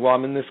 She said, "Well,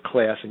 I'm in this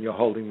class and you're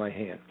holding my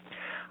hand."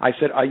 I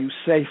said, "Are you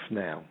safe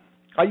now?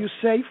 Are you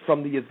safe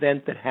from the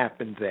event that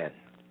happened then?"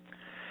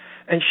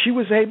 And she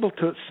was able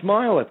to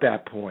smile at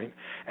that point,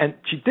 and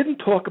she didn't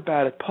talk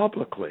about it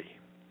publicly.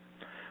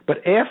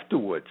 But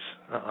afterwards,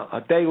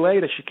 a day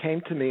later, she came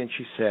to me and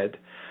she said,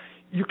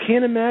 "You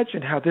can't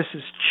imagine how this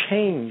has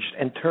changed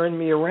and turned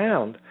me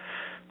around,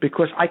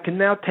 because I can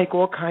now take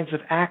all kinds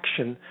of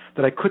action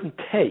that I couldn't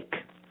take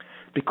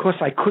because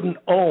I couldn't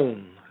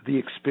own the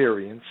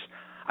experience.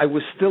 I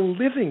was still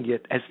living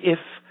it as if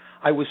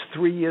I was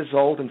 3 years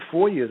old and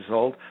 4 years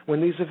old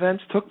when these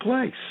events took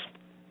place."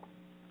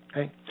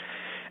 Okay?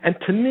 And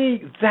to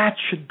me, that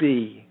should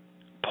be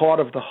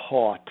part of the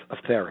heart of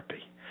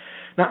therapy.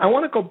 Now, I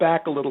want to go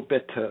back a little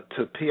bit to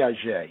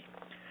Piaget.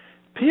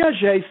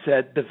 Piaget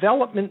said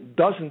development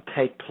doesn't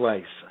take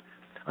place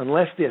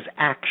unless there's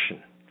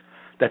action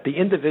that the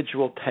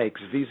individual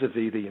takes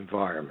vis-a-vis the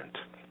environment.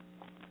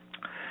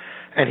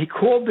 And he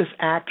called this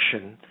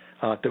action,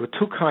 there were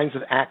two kinds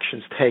of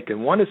actions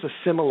taken. One is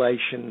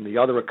assimilation and the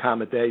other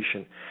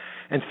accommodation.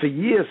 And for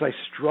years I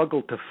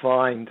struggled to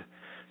find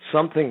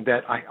something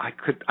that I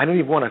don't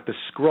even want to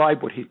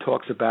describe what he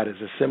talks about as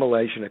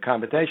assimilation,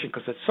 accommodation,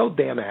 because it's so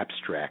damn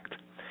abstract.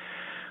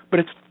 But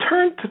it's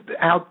turned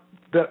out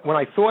that when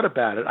I thought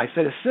about it, I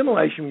said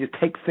assimilation, when you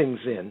take things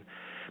in,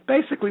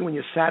 basically when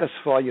you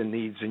satisfy your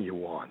needs and your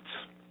wants.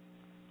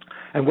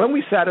 And when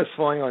we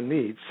satisfy our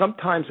needs,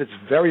 sometimes it's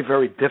very,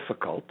 very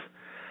difficult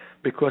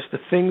because the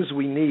things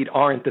we need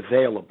aren't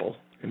available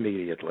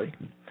immediately,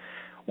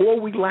 or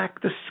we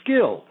lack the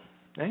skill.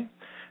 Okay?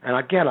 And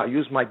again, I'll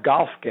use my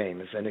golf game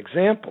as an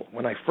example.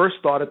 When I first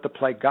started to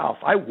play golf,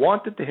 I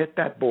wanted to hit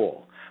that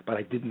ball, but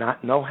I did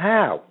not know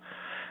how.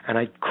 And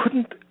I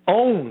couldn't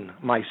own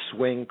my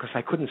swing because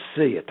I couldn't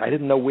see it. I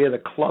didn't know where the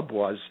club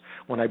was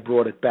when I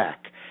brought it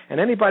back.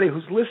 And anybody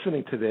who's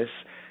listening to this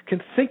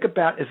can think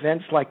about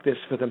events like this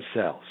for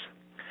themselves.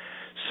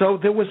 So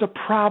there was a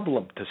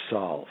problem to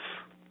solve.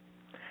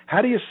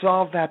 How do you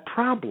solve that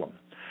problem?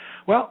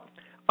 Well,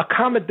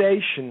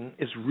 accommodation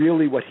is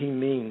really what he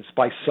means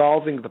by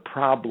solving the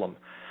problem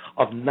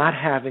of not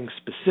having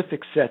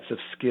specific sets of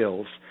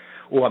skills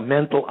or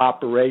mental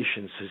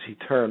operations, as he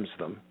terms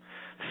them,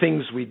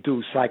 things we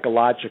do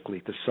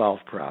psychologically to solve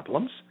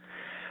problems.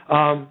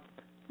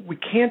 We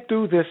can't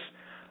do this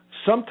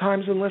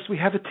sometimes unless we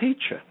have a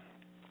teacher.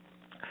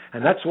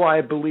 And that's why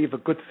I believe a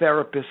good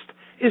therapist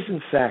is,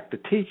 in fact, a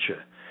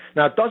teacher.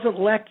 Now, it doesn't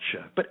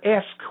lecture, but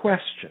asks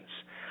questions,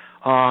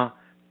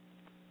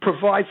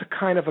 provides a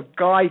kind of a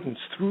guidance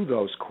through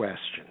those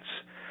questions.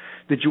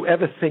 Did you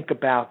ever think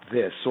about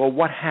this? Or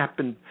what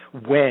happened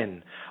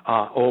when?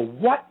 Or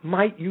what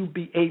might you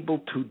be able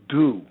to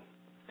do?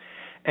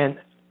 And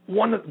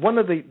one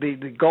of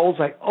the goals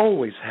I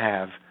always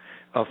have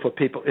for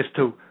people is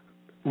to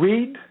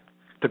read,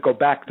 to go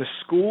back to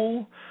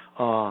school.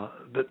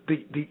 The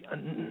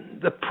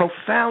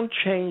profound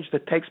change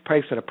that takes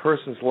place in a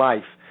person's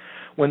life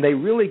when they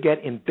really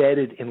get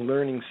embedded in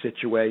learning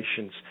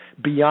situations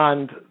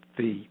beyond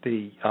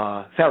the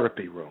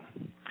therapy room.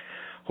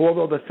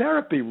 Although the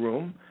therapy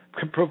room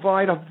can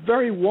provide a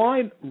very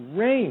wide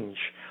range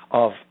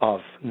of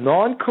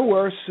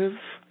non-coercive,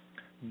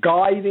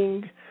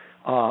 guiding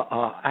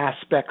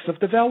aspects of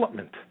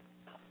development.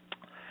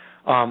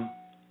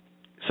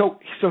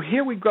 So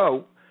here we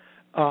go.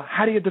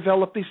 How do you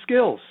develop these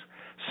skills?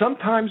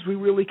 Sometimes we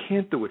really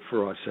can't do it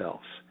for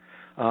ourselves.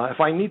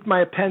 If I need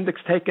my appendix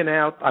taken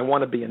out, I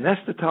want to be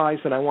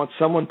anesthetized, and I want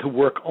someone to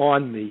work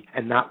on me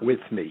and not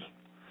with me.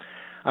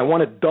 I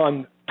want it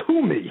done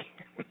to me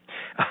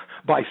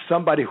by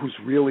somebody who's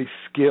really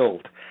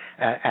skilled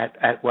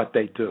at what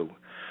they do.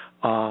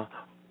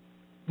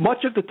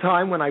 Much of the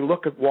time when I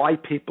look at why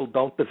people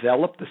don't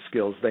develop the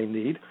skills they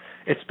need,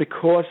 it's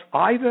because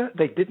either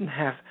they didn't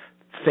have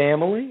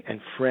family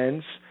and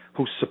friends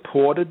who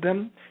supported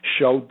them,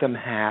 showed them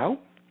how,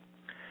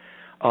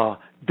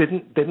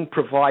 didn't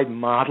provide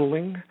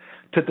modeling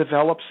to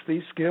develop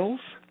these skills,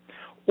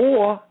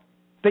 or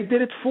they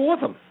did it for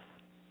them.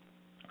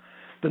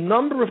 The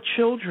number of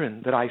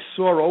children that I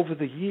saw over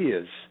the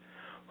years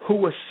who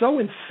were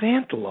so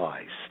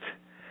infantilized,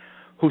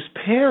 whose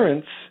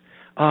parents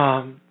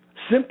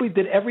simply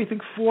did everything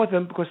for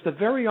them because the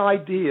very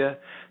idea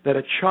that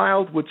a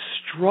child would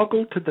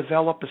struggle to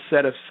develop a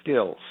set of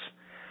skills,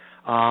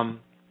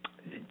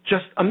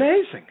 just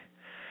amazing.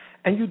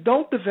 And you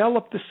don't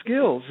develop the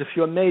skills if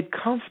you're made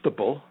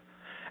comfortable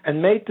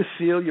and made to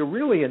feel you're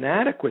really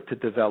inadequate to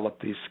develop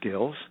these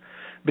skills,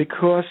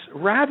 because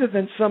rather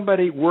than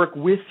somebody work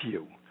with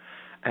you,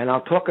 and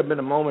I'll talk in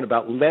a moment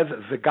about Lev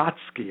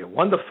Vygotsky, a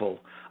wonderful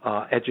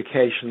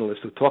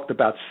educationalist who talked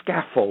about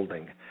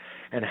scaffolding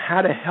and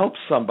how to help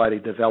somebody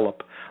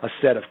develop a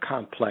set of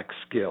complex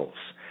skills,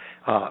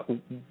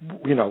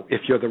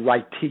 if you're the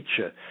right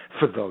teacher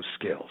for those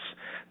skills.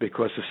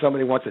 Because if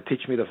somebody wants to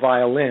teach me the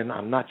violin,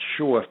 I'm not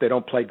sure if they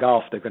don't play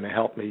golf, they're going to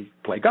help me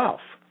play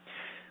golf.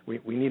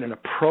 We need an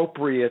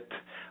appropriate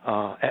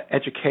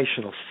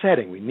educational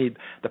setting. We need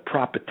the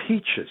proper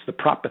teachers, the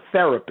proper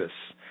therapists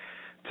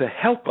to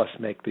help us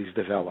make these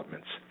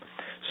developments.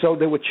 So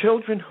there were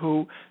children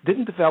who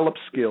didn't develop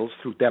skills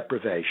through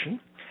deprivation,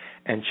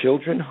 and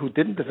children who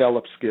didn't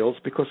develop skills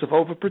because of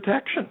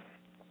overprotection.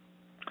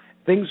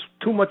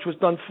 Too much was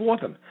done for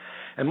them.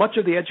 And much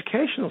of the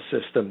educational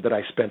system that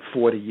I spent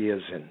 40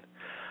 years in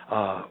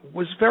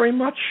was very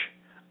much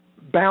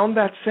bound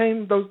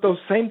those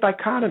same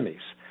dichotomies.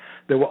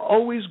 There were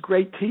always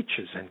great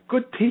teachers, and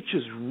good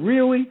teachers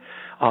really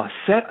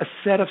set a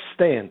set of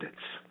standards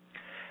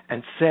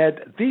and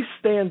said these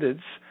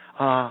standards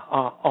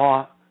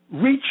are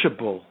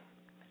reachable,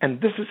 and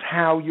this is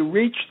how you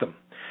reach them.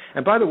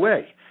 And by the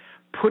way,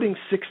 putting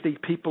 60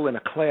 people in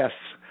a class,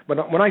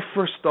 when I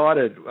first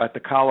started at the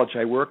college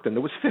I worked in,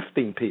 there was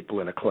 15 people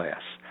in a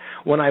class.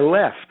 When I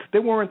left,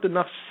 there weren't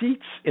enough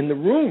seats in the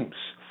rooms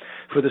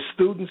for the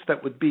students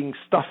that were being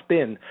stuffed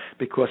in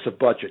because of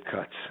budget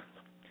cuts.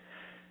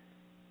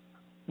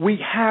 We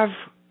have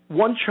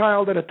one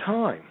child at a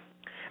time,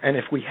 and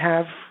if we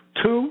have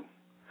two,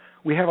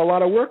 we have a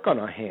lot of work on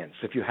our hands.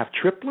 If you have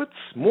triplets,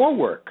 more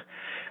work.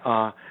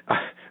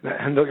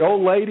 And the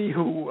old lady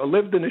who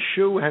lived in a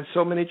shoe had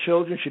so many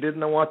children she didn't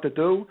know what to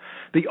do.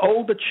 The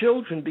older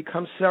children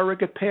become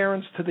surrogate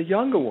parents to the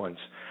younger ones,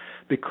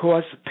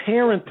 because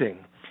parenting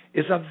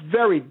is a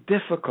very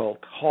difficult,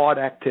 hard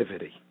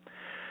activity.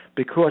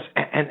 Because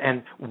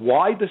and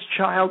why does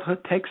childhood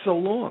take so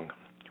long?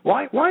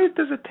 Why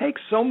does it take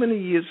so many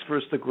years for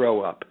us to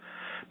grow up?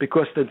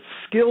 Because the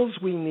skills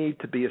we need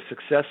to be a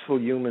successful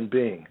human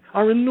being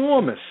are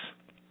enormous.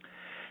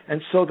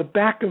 And so the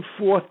back and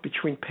forth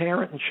between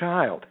parent and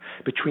child,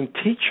 between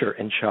teacher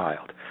and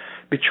child,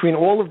 between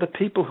all of the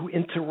people who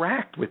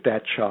interact with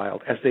that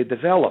child as they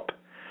develop,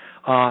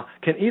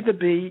 can either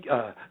be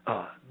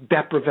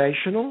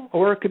deprivational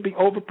or it could be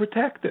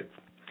overprotective.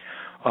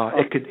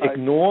 It could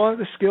ignore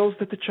the skills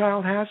that the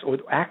child has or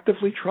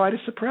actively try to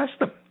suppress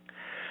them.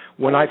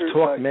 When I've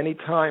talked many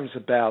times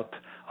about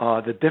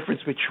the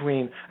difference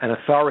between an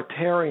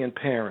authoritarian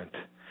parent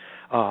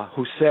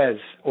who says,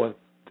 or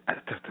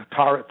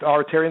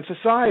authoritarian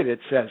society, it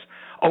says,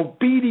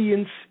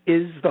 obedience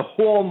is the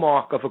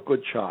hallmark of a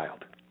good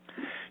child.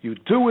 You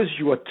do as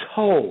you are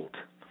told.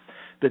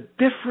 The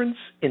difference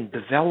in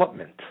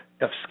development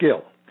of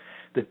skill,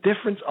 the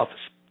difference of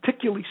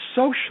particularly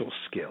social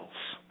skills,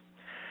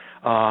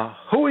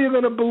 who are you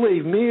going to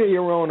believe, me or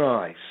your own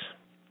eyise?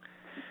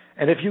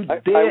 And if you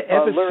dare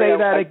ever Larry, say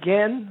that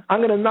again, I'm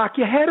going to knock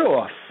your head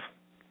off.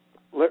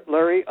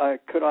 Larry,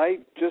 could I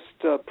just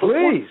put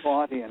Please.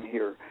 one thought in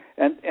here?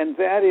 And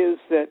that is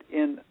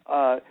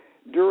that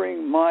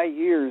during my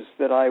years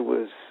that I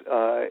was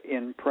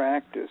in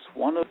practice,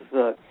 one of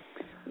the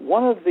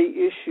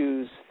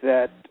issues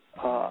that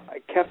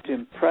kept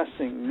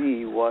impressing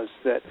me was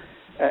that,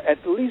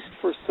 at least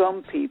for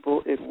some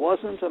people, it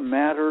wasn't a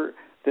matter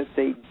that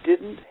they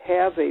didn't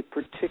have a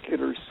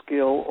particular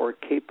skill or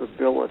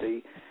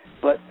capability,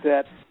 but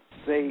that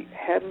they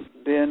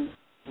hadn't been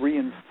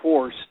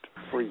reinforced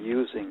for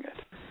using it.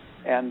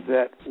 And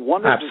that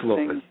one of the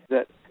things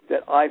that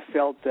I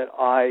felt that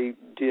I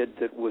did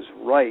that was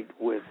right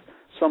with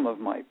some of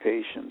my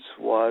patients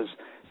was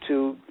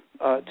to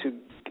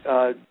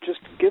just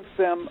give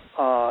them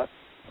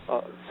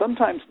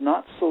sometimes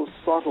not so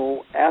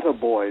subtle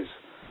attaboys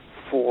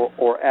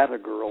or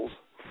attagirls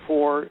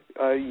for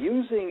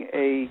using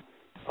a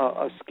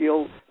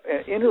skill,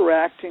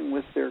 interacting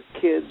with their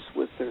kids,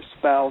 with their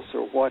spouse,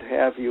 or what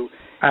have you.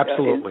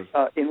 Absolutely.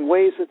 In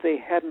ways that they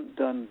hadn't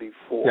done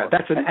before. Yeah,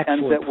 that's an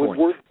excellent point. And that would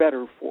work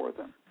better for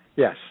them.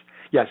 Yes.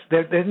 Yes,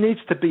 there needs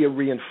to be a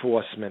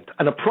reinforcement,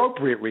 an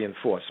appropriate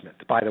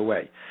reinforcement, by the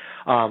way.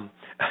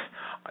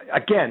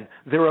 Again,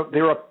 there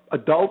are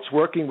adults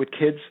working with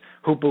kids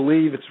who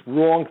believe it's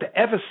wrong to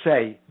ever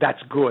say, that's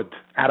good,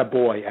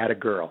 attaboy,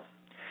 attagirl.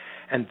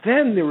 And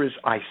then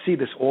I see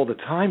this all the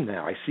time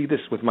now. I see this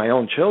with my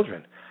own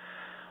children.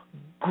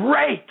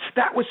 Great,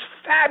 that was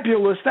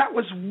fabulous, that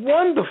was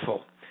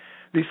wonderful.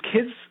 These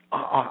kids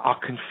are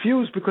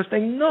confused because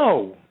they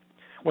know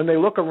when they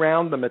look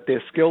around them at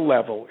their skill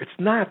level, it's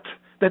not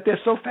that they're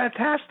so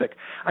fantastic.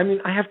 I mean,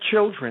 I have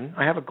children.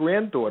 I have a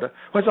granddaughter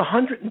who has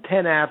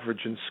 110 average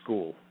in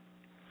school.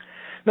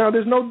 Now,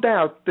 there's no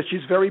doubt that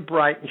she's very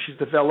bright and she's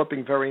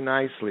developing very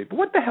nicely. But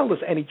what the hell does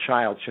any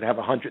child should have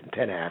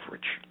 110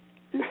 average?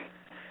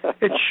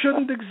 It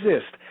shouldn't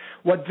exist.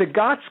 What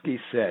Vygotsky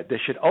said,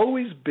 there should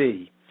always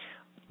be,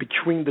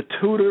 between the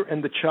tutor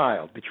and the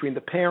child, between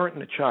the parent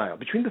and the child,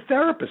 between the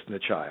therapist and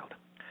the child,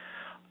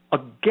 a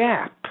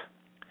gap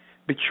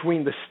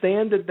between the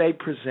standard they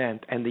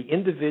present and the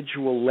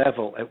individual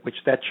level at which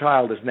that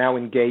child is now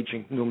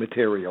engaging new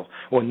material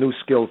or new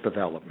skills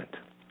development.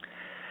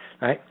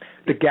 Right?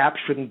 The gap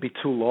shouldn't be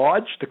too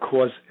large to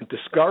cause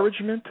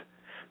discouragement,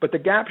 but the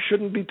gap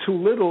shouldn't be too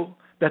little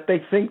that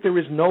they think there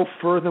is no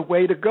further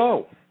way to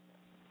go.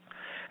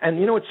 And,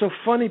 it's so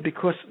funny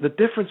because the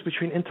difference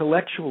between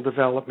intellectual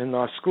development in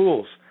our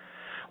schools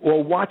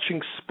or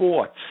watching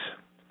sports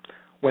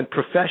when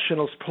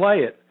professionals play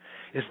it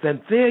is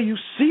that there you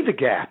see the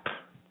gap.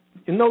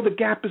 The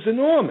gap is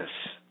enormous.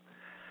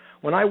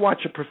 When I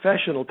watch a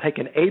professional take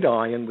an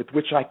 8-iron with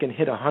which I can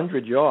hit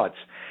 100 yards,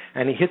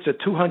 and he hits it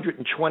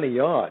 220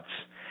 yards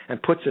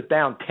and puts it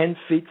down 10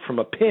 feet from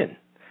a pin,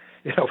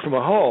 from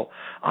a hole,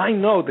 I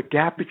know the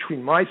gap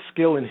between my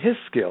skill and his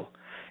skill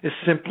is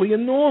simply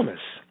enormous.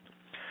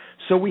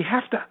 So we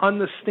have to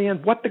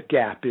understand what the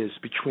gap is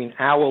between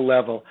our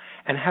level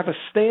and have a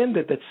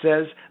standard that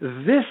says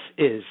this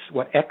is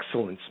what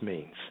excellence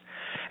means.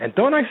 And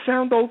don't I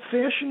sound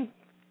old-fashioned,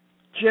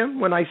 Jim,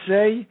 when I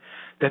say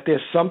that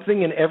there's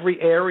something in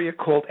every area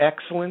called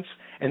excellence,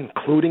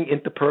 including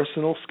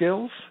interpersonal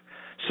skills,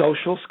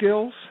 social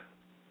skills?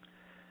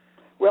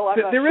 Well, I'm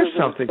not there sure is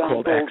something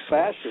called excellence.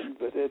 Old-fashioned,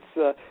 but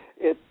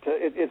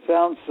it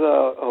sounds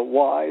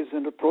wise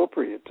and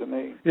appropriate to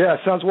me. Yeah, it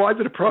sounds wise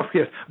and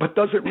appropriate, but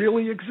does it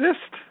really exist?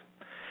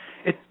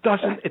 It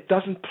doesn't. It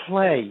doesn't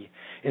play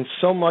in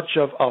so much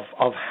of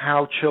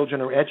how children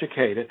are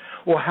educated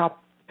or how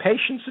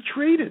patients are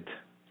treated,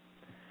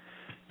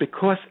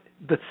 because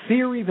the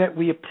theory that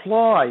we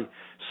apply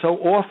so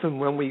often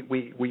when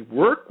we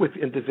work with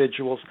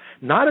individuals,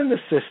 not in the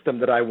system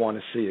that I want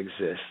to see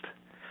exist,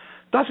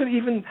 doesn't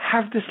even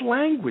have this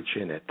language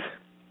in it.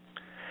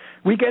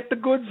 We get the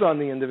goods on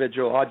the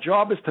individual. Our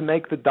job is to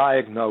make the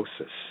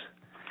diagnosis.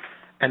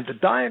 And the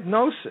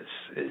diagnosis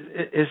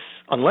is,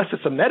 unless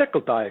it's a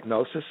medical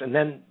diagnosis, and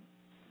then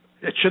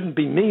it shouldn't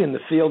be me in the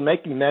field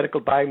making medical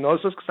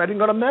diagnosis because I didn't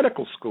go to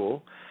medical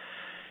school,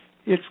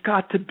 it's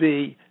got to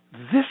be,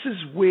 this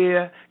is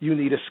where you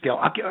need a skill.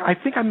 I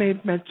think I may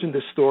have mentioned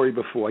this story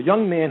before. A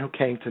young man who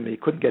came to me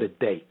couldn't get a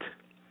date,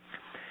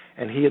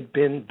 and he had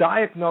been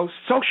diagnosed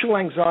social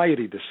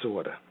anxiety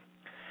disorder.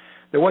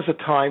 There was a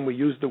time we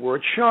used the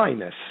word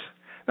shyness.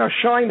 Now,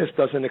 shyness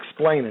doesn't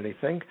explain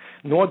anything,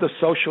 nor does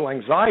social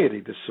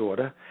anxiety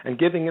disorder, and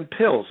giving him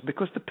pills,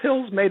 because the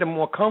pills made him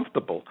more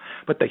comfortable,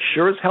 but they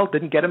sure as hell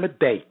didn't get him a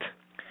date.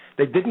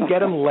 They didn't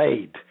get him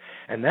laid.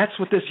 And that's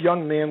what this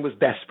young man was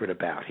desperate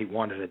about. He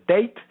wanted a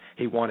date,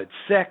 he wanted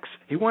sex,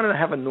 he wanted to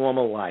have a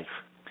normal life.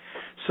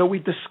 So we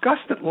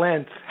discussed at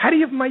length, how do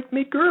you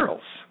meet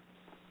girls?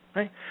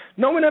 Right?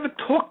 No one ever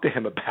talked to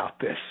him about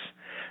this.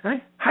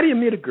 Right? How do you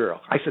meet a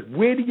girl? I said,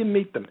 where do you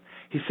meet them?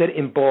 He said,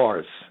 in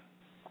bars.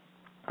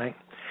 Right?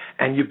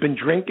 And you've been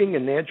drinking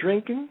and they're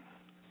drinking?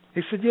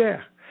 He said, yeah.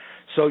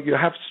 So you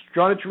have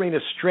trying to meet a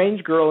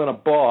strange girl in a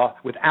bar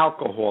with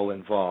alcohol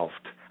involved.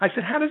 I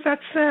said, how does that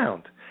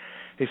sound?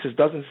 He says,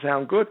 doesn't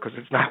sound good because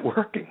it's not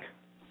working.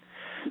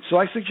 So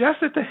I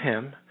suggested to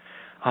him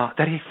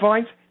that he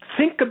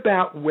think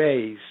about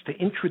ways to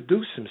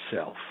introduce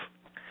himself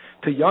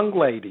to young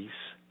ladies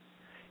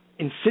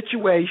in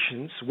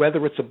situations,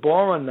 whether it's a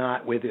bar or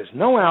not, where there's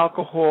no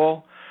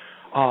alcohol,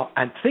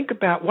 and think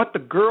about what the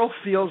girl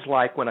feels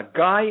like when a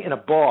guy in a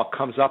bar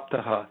comes up to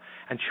her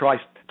and tries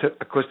to,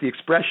 of course the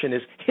expression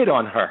is, hit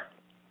on her.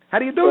 How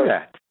do you do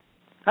that?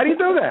 How do you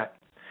do that?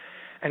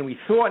 And we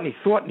thought, and he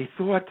thought, and he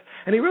thought,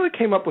 and he really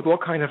came up with all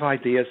kind of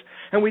ideas,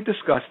 and we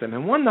discussed them.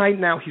 And one night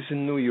now he's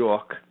in New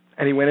York,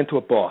 and he went into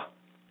a bar.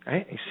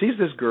 Right? He sees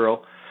this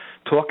girl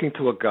talking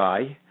to a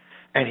guy,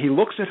 and he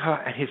looks at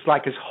her, and his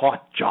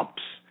heart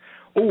jumps.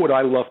 Oh, would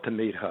I love to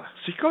meet her.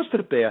 So he goes to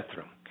the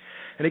bathroom,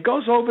 and he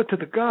goes over to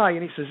the guy,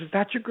 and he says, is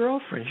that your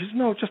girlfriend? She says,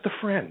 no, just a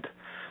friend.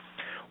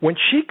 When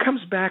she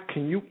comes back,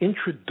 can you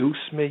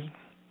introduce me?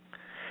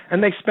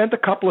 And they spent a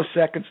couple of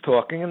seconds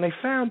talking, and they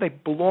found they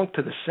belonged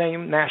to the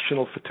same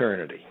national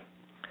fraternity.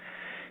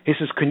 He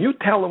says, can you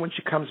tell her when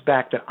she comes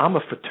back that I'm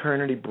a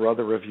fraternity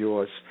brother of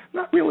yours?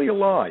 Not really a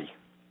lie.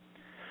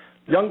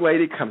 Young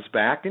lady comes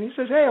back, and he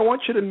says, hey, I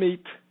want you to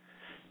meet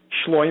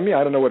Shloimi.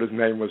 I don't know what his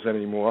name was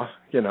anymore,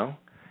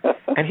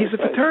 And he's a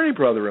fraternity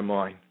brother of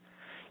mine.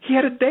 He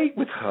had a date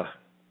with her.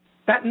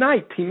 That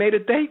night, he made a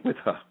date with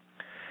her.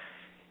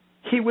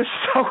 He was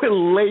so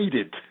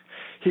elated.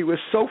 He was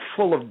so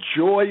full of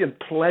joy and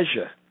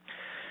pleasure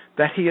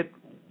that he had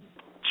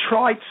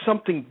tried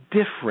something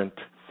different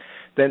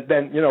than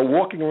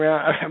walking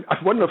around.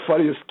 One of the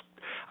funniest,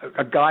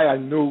 a guy I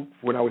knew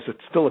when I was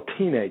still a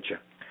teenager,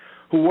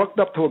 who walked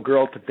up to a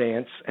girl to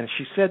dance, and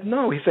she said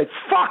no. He said,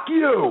 fuck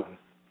you.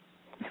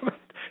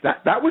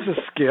 That was a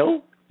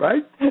skill,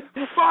 right?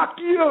 Fuck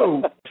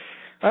you.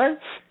 Right?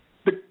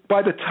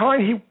 By the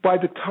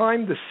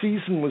time the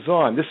season was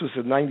on, this was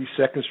at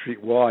 92nd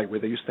Street Y, where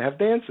they used to have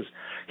dances.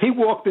 He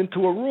walked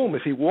into a room.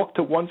 If he walked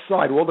to one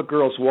side, all the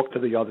girls walked to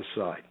the other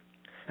side.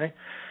 Right?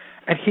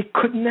 And he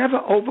could never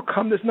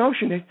overcome this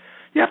notion.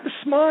 You have to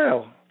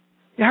smile.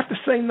 You have to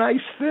say nice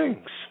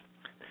things.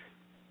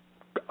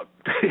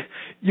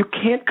 You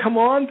can't come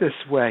on this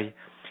way.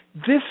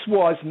 This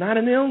was not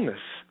an illness.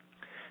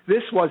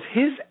 This was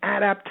his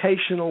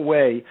adaptational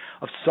way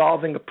of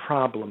solving a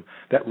problem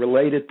that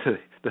related to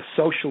the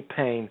social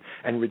pain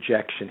and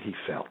rejection he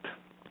felt.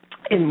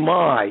 In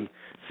my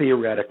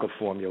theoretical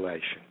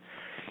formulation,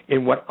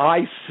 in what I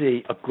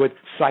see a good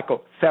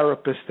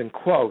psychotherapist, in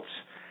quotes,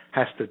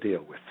 has to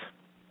deal with.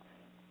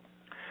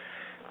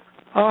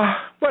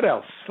 What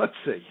else? Let's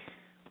see.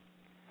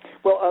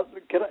 Well,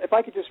 if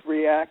I could just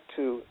react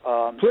to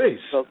please.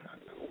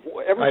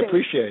 Everything I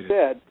appreciate you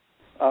said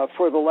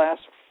for the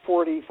last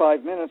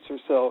 45 minutes or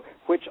so,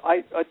 which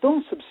I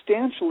don't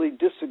substantially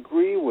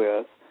disagree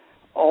with,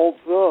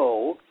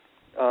 although,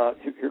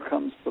 here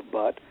comes the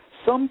but,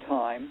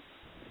 sometime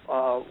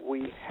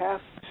we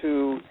have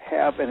to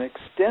have an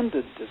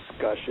extended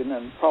discussion,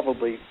 and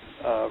probably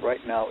right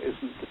now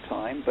isn't the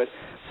time, but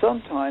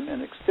sometime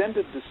an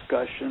extended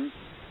discussion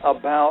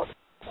about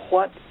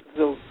what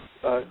the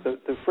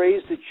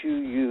phrase that you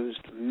used,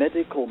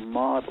 medical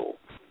model,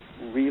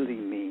 really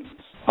means.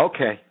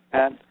 Okay.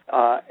 And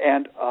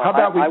how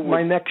about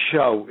my next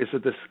show is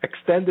this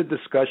extended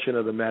discussion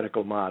of the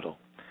medical model?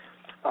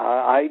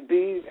 I'd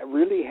be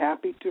really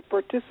happy to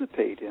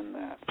participate in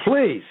that.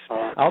 Please.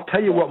 I'll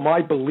tell you what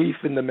my belief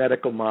in the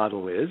medical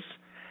model is,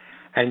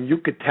 and you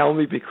could tell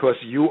me because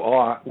you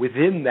are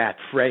within that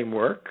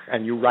framework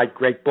and you write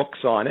great books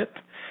on it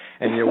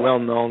and you're well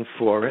known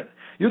for it.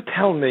 You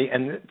tell me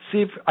and see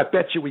if I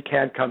bet you we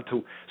can come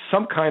to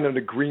some kind of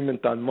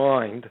agreement on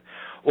mind,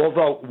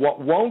 although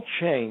what won't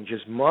change is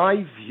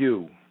my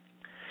view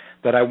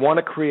that I want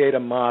to create a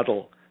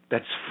model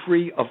that's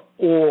free of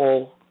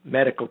all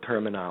medical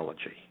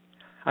terminology.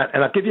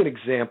 And I'll give you an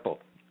example.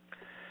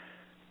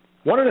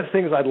 One of the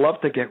things I'd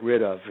love to get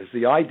rid of is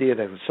the idea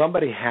that if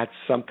somebody had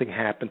something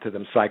happen to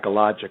them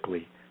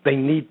psychologically, they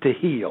need to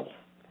heal.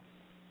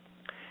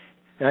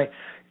 Right?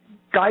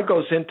 Guy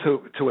goes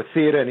into a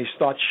theater and he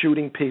starts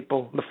shooting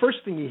people. The first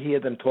thing you hear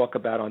them talk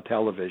about on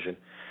television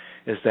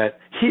is that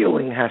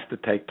healing has to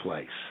take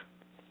place.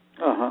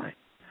 Right?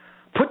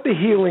 Put the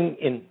healing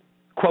in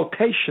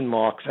quotation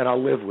marks and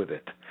I'll live with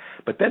it.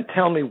 But then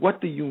tell me, what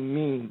do you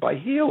mean by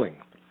healing?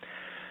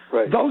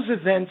 Right. Those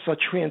events are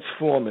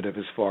transformative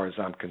as far as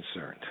I'm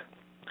concerned.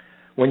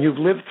 When you've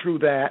lived through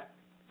that,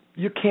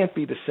 you can't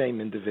be the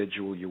same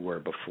individual you were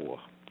before.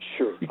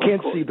 Sure. You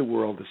can't see the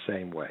world the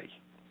same way.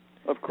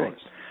 Of course. Right?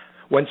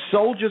 When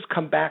soldiers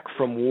come back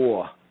from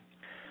war,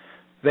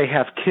 they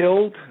have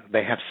killed,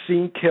 they have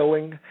seen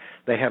killing,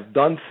 they have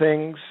done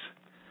things.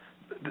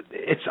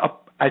 It's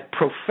a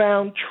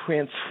profound,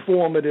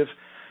 transformative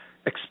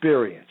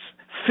experience.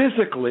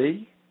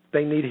 Physically,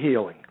 they need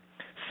healing.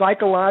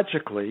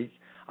 Psychologically,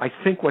 I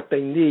think what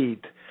they need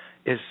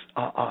is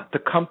to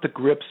come to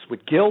grips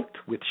with guilt,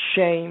 with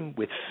shame,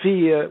 with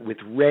fear, with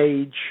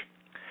rage,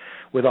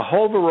 with a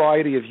whole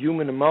variety of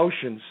human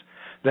emotions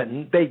that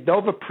they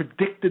never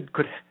predicted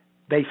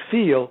they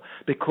feel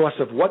because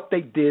of what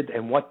they did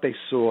and what they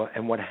saw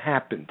and what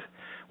happened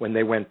when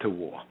they went to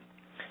war.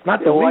 Not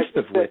the least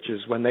of which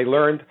is when they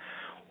learned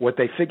what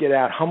they figured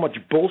out, how much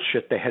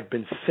bullshit they had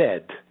been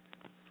fed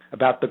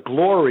about the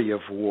glory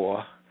of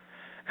war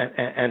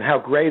and how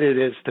great it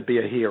is to be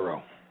a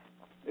hero.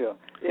 Yeah,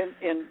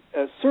 and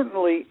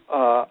certainly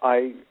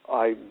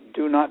I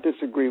do not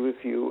disagree with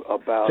you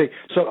about. See,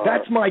 so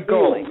that's my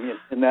goal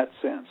in that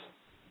sense.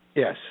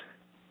 Yes.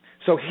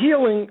 So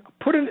healing,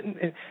 put it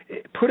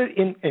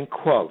in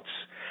quotes,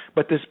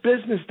 but this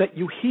business that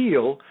you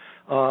heal,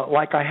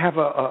 like I have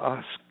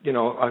I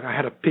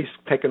had a piece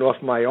taken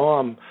off my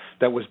arm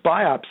that was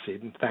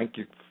biopsied, and thank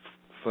you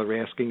for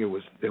asking. It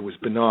was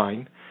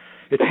benign.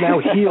 It's now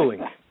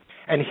healing,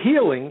 and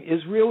healing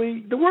is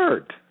really the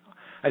word.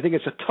 I think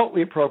it's a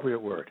totally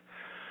appropriate word.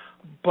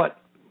 But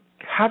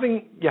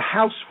having your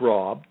house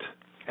robbed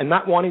and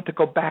not wanting to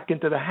go back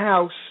into the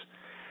house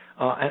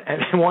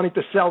and wanting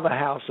to sell the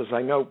house, as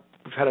I know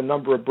we've had a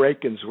number of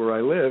break-ins where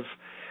I live,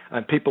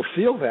 and people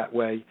feel that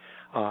way,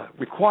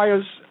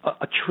 requires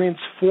a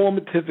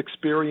transformative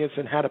experience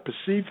in how to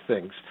perceive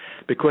things,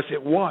 because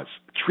it was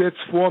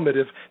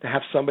transformative to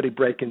have somebody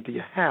break into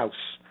your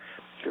house,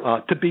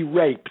 to be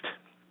raped.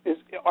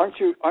 Aren't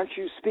you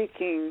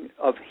speaking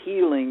of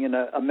healing in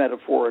a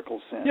metaphorical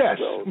sense? Yes,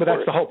 but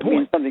that's the whole point. It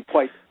means something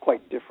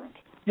quite different.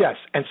 Yes,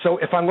 and so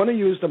if I'm going to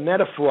use the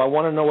metaphor, I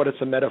want to know what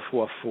it's a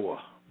metaphor for.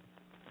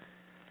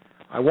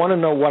 I want to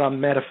know what I'm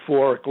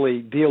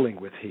metaphorically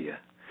dealing with here.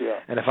 Yeah.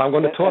 And if I'm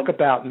going to talk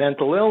about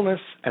mental illness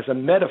as a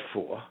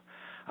metaphor,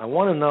 I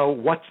want to know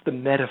what's the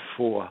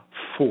metaphor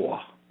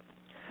for.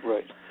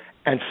 Right.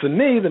 And for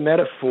me, the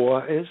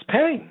metaphor is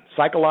pain,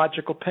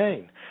 psychological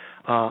pain.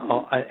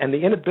 And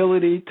the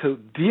inability to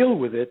deal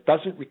with it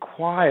doesn't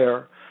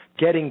require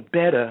getting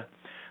better,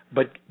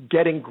 but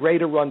getting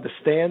greater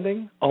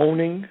understanding,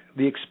 owning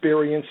the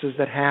experiences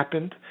that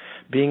happened,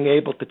 being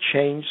able to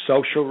change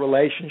social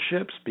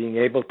relationships, being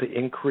able to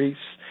increase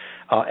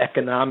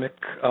economic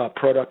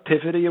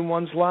productivity in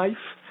one's life.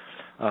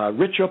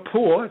 Rich or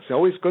poor, it's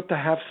always good to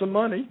have some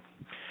money.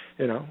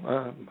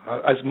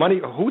 As money,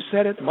 who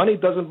said it? Money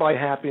doesn't buy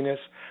happiness,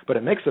 but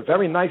it makes a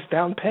very nice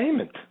down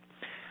payment.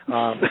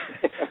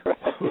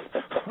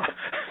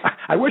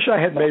 I wish I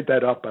had made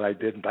that up, but I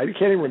didn't. I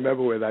can't even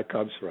remember where that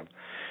comes from.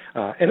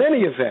 In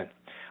any event,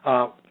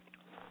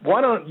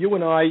 why don't you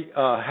and I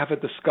have a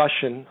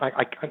discussion?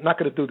 I'm not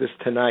going to do this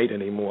tonight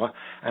anymore,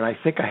 and I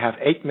think I have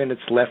 8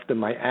 minutes left in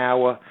my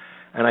hour,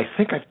 and I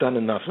think I've done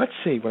enough. Let's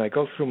see, when I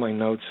go through my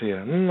notes here.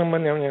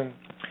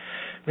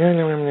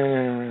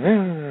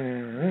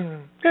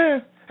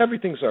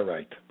 Everything's all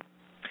right.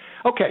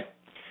 Okay.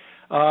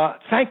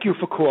 Thank you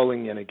for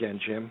calling in again,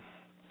 Jim.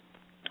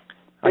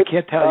 I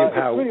can't tell you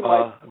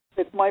how...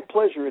 It's my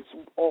pleasure. It's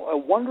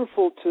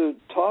wonderful to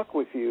talk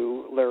with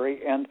you, Larry,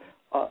 and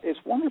it's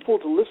wonderful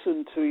to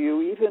listen to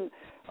you even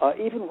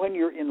when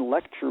you're in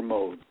lecture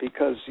mode,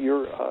 because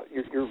you're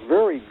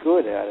very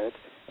good at it,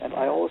 and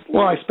I always...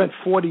 Well, I spent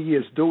 40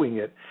 years doing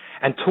it,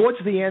 and towards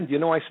the end,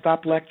 I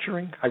stopped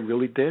lecturing. I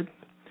really did.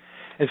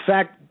 In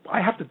fact,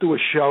 I have to do a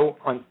show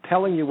on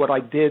telling you what I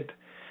did,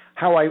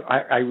 how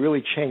I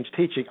really changed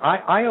teaching.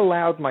 I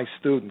allowed my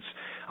students,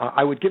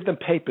 I would give them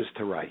papers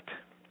to write,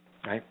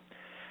 right?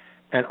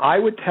 And I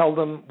would tell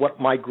them what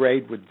my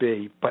grade would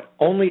be, but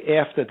only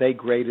after they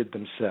graded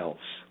themselves.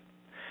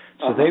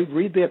 So they'd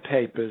read their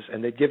papers,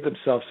 and they'd give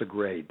themselves a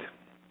grade.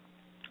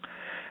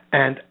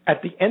 And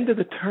at the end of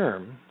the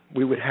term,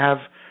 we would have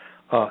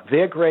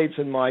their grades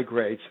and my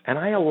grades, and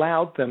I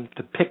allowed them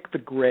to pick the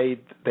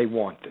grade they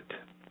wanted.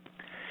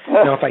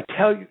 Now, if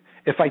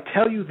I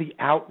tell you the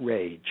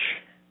outrage,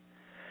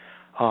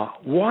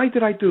 why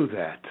did I do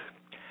that?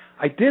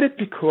 I did it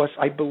because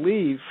I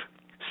believe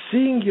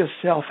seeing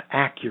yourself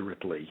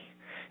accurately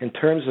in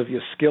terms of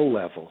your skill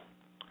level,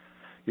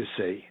 you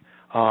see,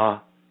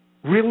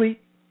 really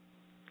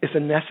is a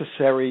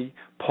necessary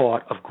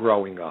part of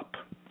growing up.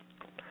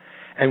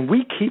 And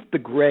we keep the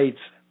grades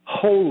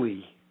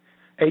wholly,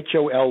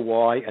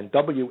 H-O-L-Y and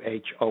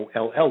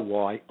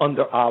W-H-O-L-L-Y,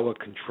 under our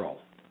control.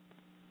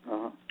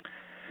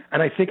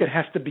 And I think it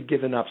has to be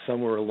given up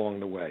somewhere along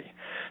the way.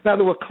 Now,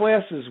 there were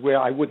classes where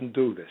I wouldn't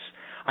do this.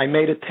 I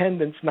made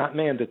attendance not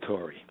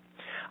mandatory.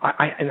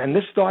 And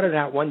this started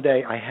out one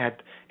day. I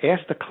had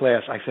asked the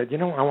class, I said, I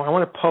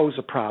want to pose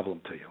a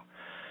problem to you.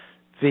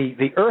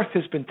 The earth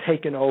has been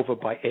taken over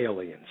by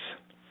aliens.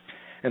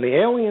 And the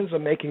aliens are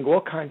making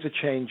all kinds of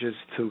changes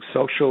to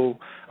social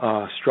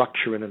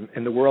structure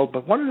in the world.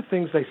 But one of the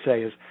things they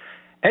say is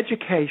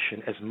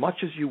education, as much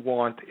as you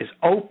want, is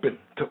open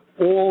to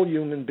all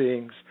human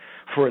beings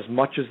for as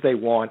much as they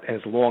want and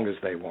as long as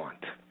they want,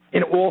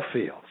 in all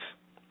fields.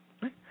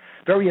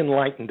 Very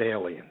enlightened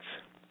aliens.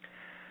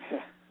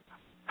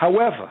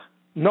 However,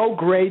 no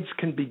grades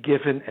can be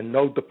given and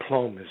no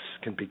diplomas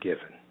can be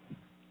given.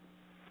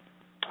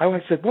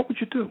 I said, what would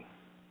you do?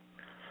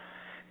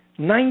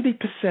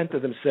 90%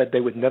 of them said they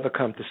would never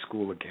come to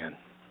school again.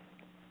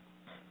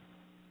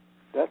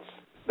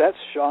 That's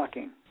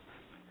shocking.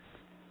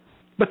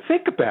 But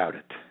think about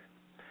it.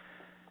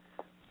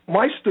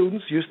 My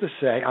students used to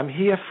say, I'm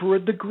here for a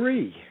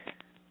degree.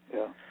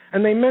 Yeah.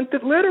 And they meant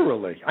it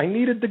literally. I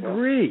need a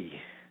degree. Yeah.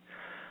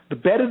 The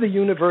better the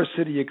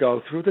university you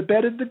go through, the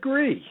better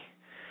degree.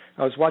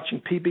 I was watching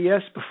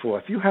PBS before.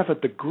 If you have a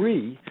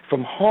degree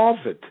from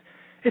Harvard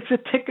It's a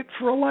ticket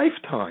for a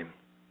lifetime.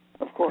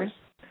 Of course. Okay?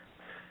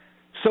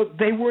 So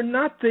they were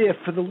not there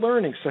for the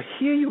learning. So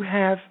here you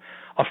have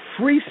a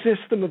free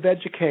system of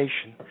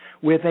education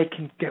where they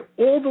can get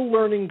all the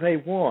learning they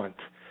want,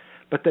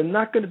 but they're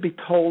not going to be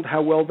told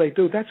how well they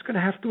do. That's going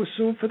to have to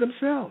assume for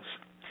themselves.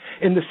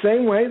 In the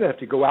same way that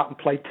if you go out and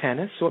play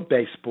tennis or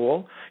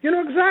baseball, you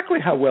know exactly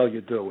how well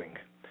you're doing.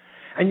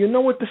 And you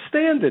know what the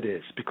standard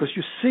is because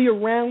you see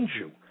around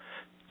you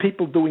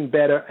people doing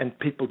better and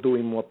people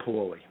doing more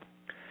poorly.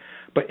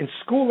 But in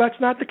school, that's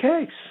not the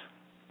case.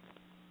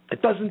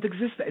 It doesn't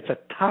exist. It's a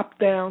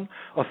top-down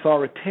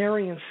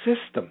authoritarian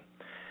system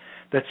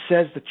that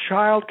says the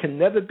child can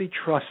never be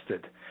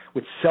trusted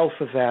with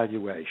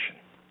self-evaluation.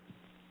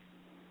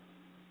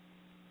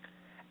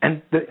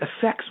 And the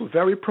effects were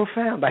very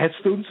profound. I had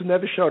students who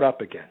never showed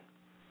up again.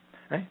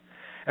 Right?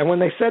 And when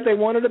they said they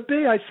wanted a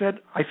B, I said,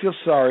 I feel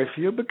sorry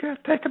for you, but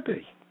take a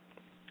B.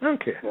 I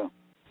don't care. Yeah.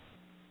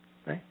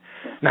 Right?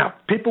 Now,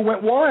 people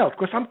went wild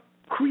because I'm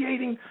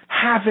creating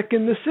havoc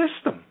in the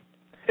system.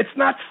 It's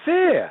not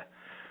fair.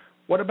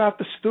 What about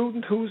the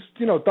student who's,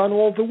 done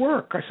all the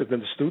work? I said, then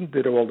the student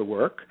did all the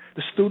work.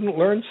 The student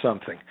learned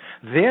something.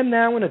 They're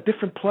now in a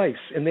different place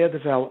in their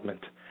development.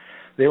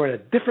 They were in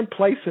a different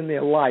place in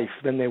their life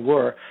than they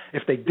were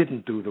if they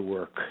didn't do the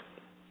work.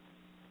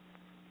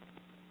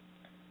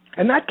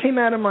 And that came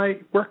out of my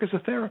work as a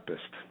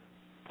therapist.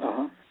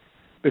 Uh-huh.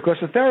 Because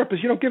a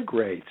therapist, you don't give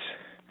grades,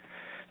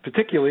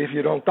 particularly if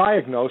you don't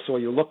diagnose or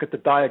you look at the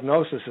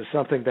diagnosis as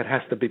something that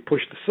has to be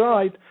pushed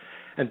aside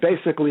and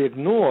basically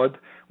ignored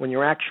when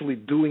you're actually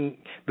doing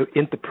the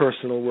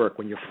interpersonal work,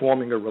 when you're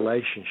forming a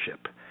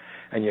relationship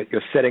and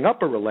you're setting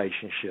up a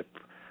relationship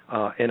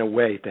in a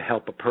way to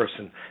help a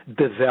person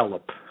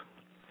develop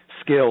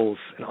skills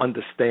and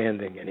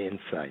understanding and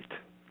insight.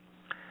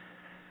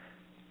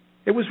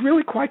 It was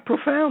really quite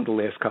profound the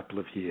last couple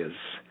of years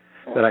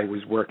that I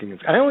was working in.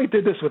 I only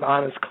did this with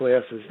honors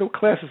classes. There were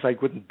classes I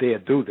wouldn't dare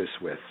do this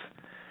with,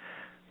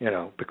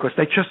 because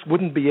they just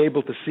wouldn't be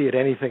able to see it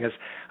anything as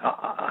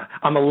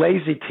I'm a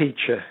lazy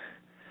teacher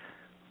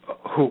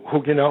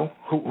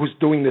who's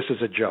doing this as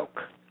a joke.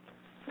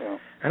 Yeah.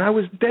 And I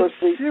was dead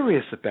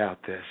serious about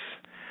this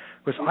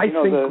because I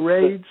think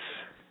grades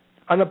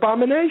are an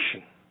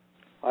abomination.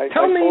 I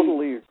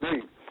totally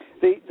agree.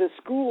 The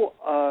school,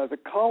 the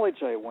college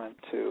I went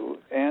to,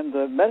 and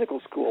the medical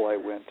school I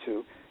went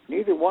to,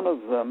 neither one of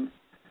them,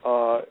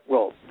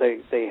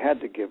 they had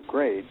to give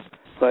grades,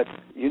 but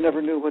you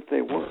never knew what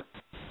they were.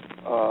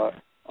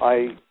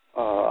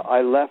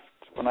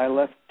 When I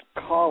left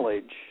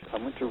college, I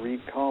went to Reed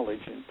College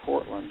in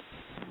Portland.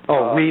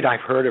 Oh, Reed,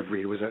 I've heard of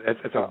Reed.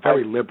 It's a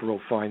very liberal,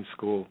 fine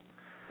school.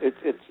 It's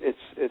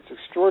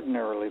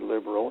extraordinarily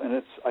liberal,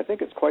 and I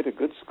think it's quite a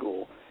good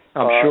school.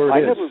 I'm sure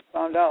it is. I never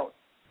found out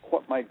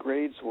what my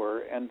grades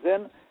were, and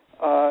then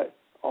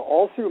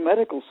all through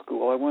medical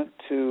school, I went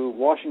to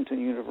Washington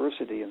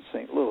University in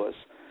St. Louis,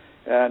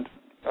 and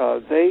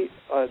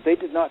they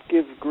did not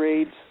give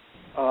grades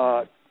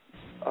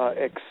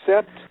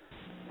except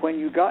when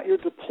you got your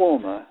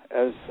diploma.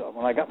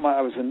 When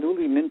I was a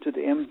newly minted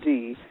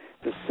MD.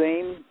 The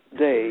same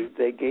day,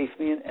 they gave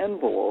me an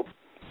envelope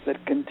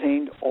that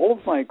contained all of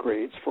my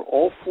grades for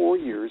all 4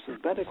 years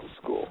of medical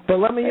school. But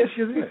let me ask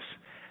you this.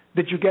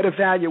 Did you get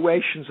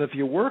evaluations of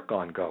your work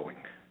ongoing?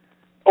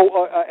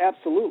 Oh,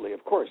 absolutely,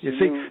 of course. You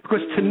see, because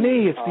to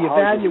me, it's the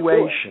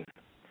evaluation.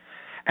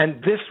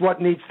 And this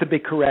what needs to be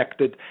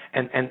corrected,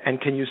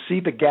 and can you see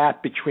the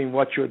gap between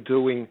what you're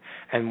doing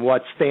and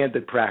what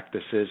standard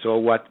practice is,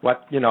 or what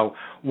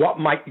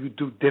might you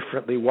do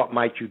differently, what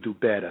might you do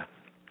better?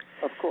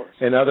 Of course.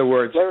 In other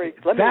words, Larry,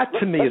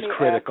 to me is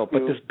critical.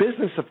 But this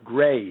business of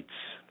grades,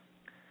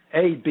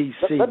 A, B,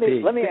 C,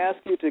 D. Let me ask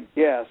you to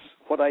guess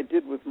what I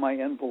did with my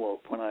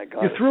envelope when I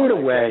got it. You threw it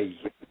away.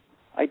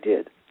 I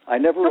did. I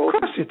never opened it.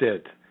 Of course you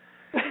did.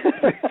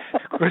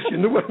 Because you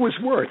knew what it was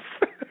worth.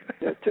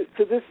 Yeah,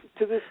 to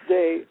this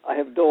day, I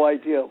have no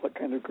idea what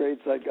kind of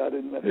grades I got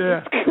in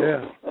medical school.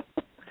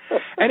 Yeah.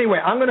 Anyway,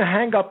 I'm going to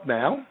hang up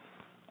now.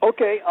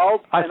 Okay,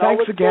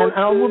 thanks again.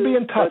 We'll be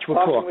in touch.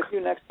 We'll talk. With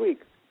you next week.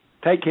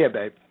 Take care,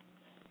 babe.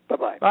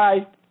 Bye-bye.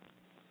 Bye.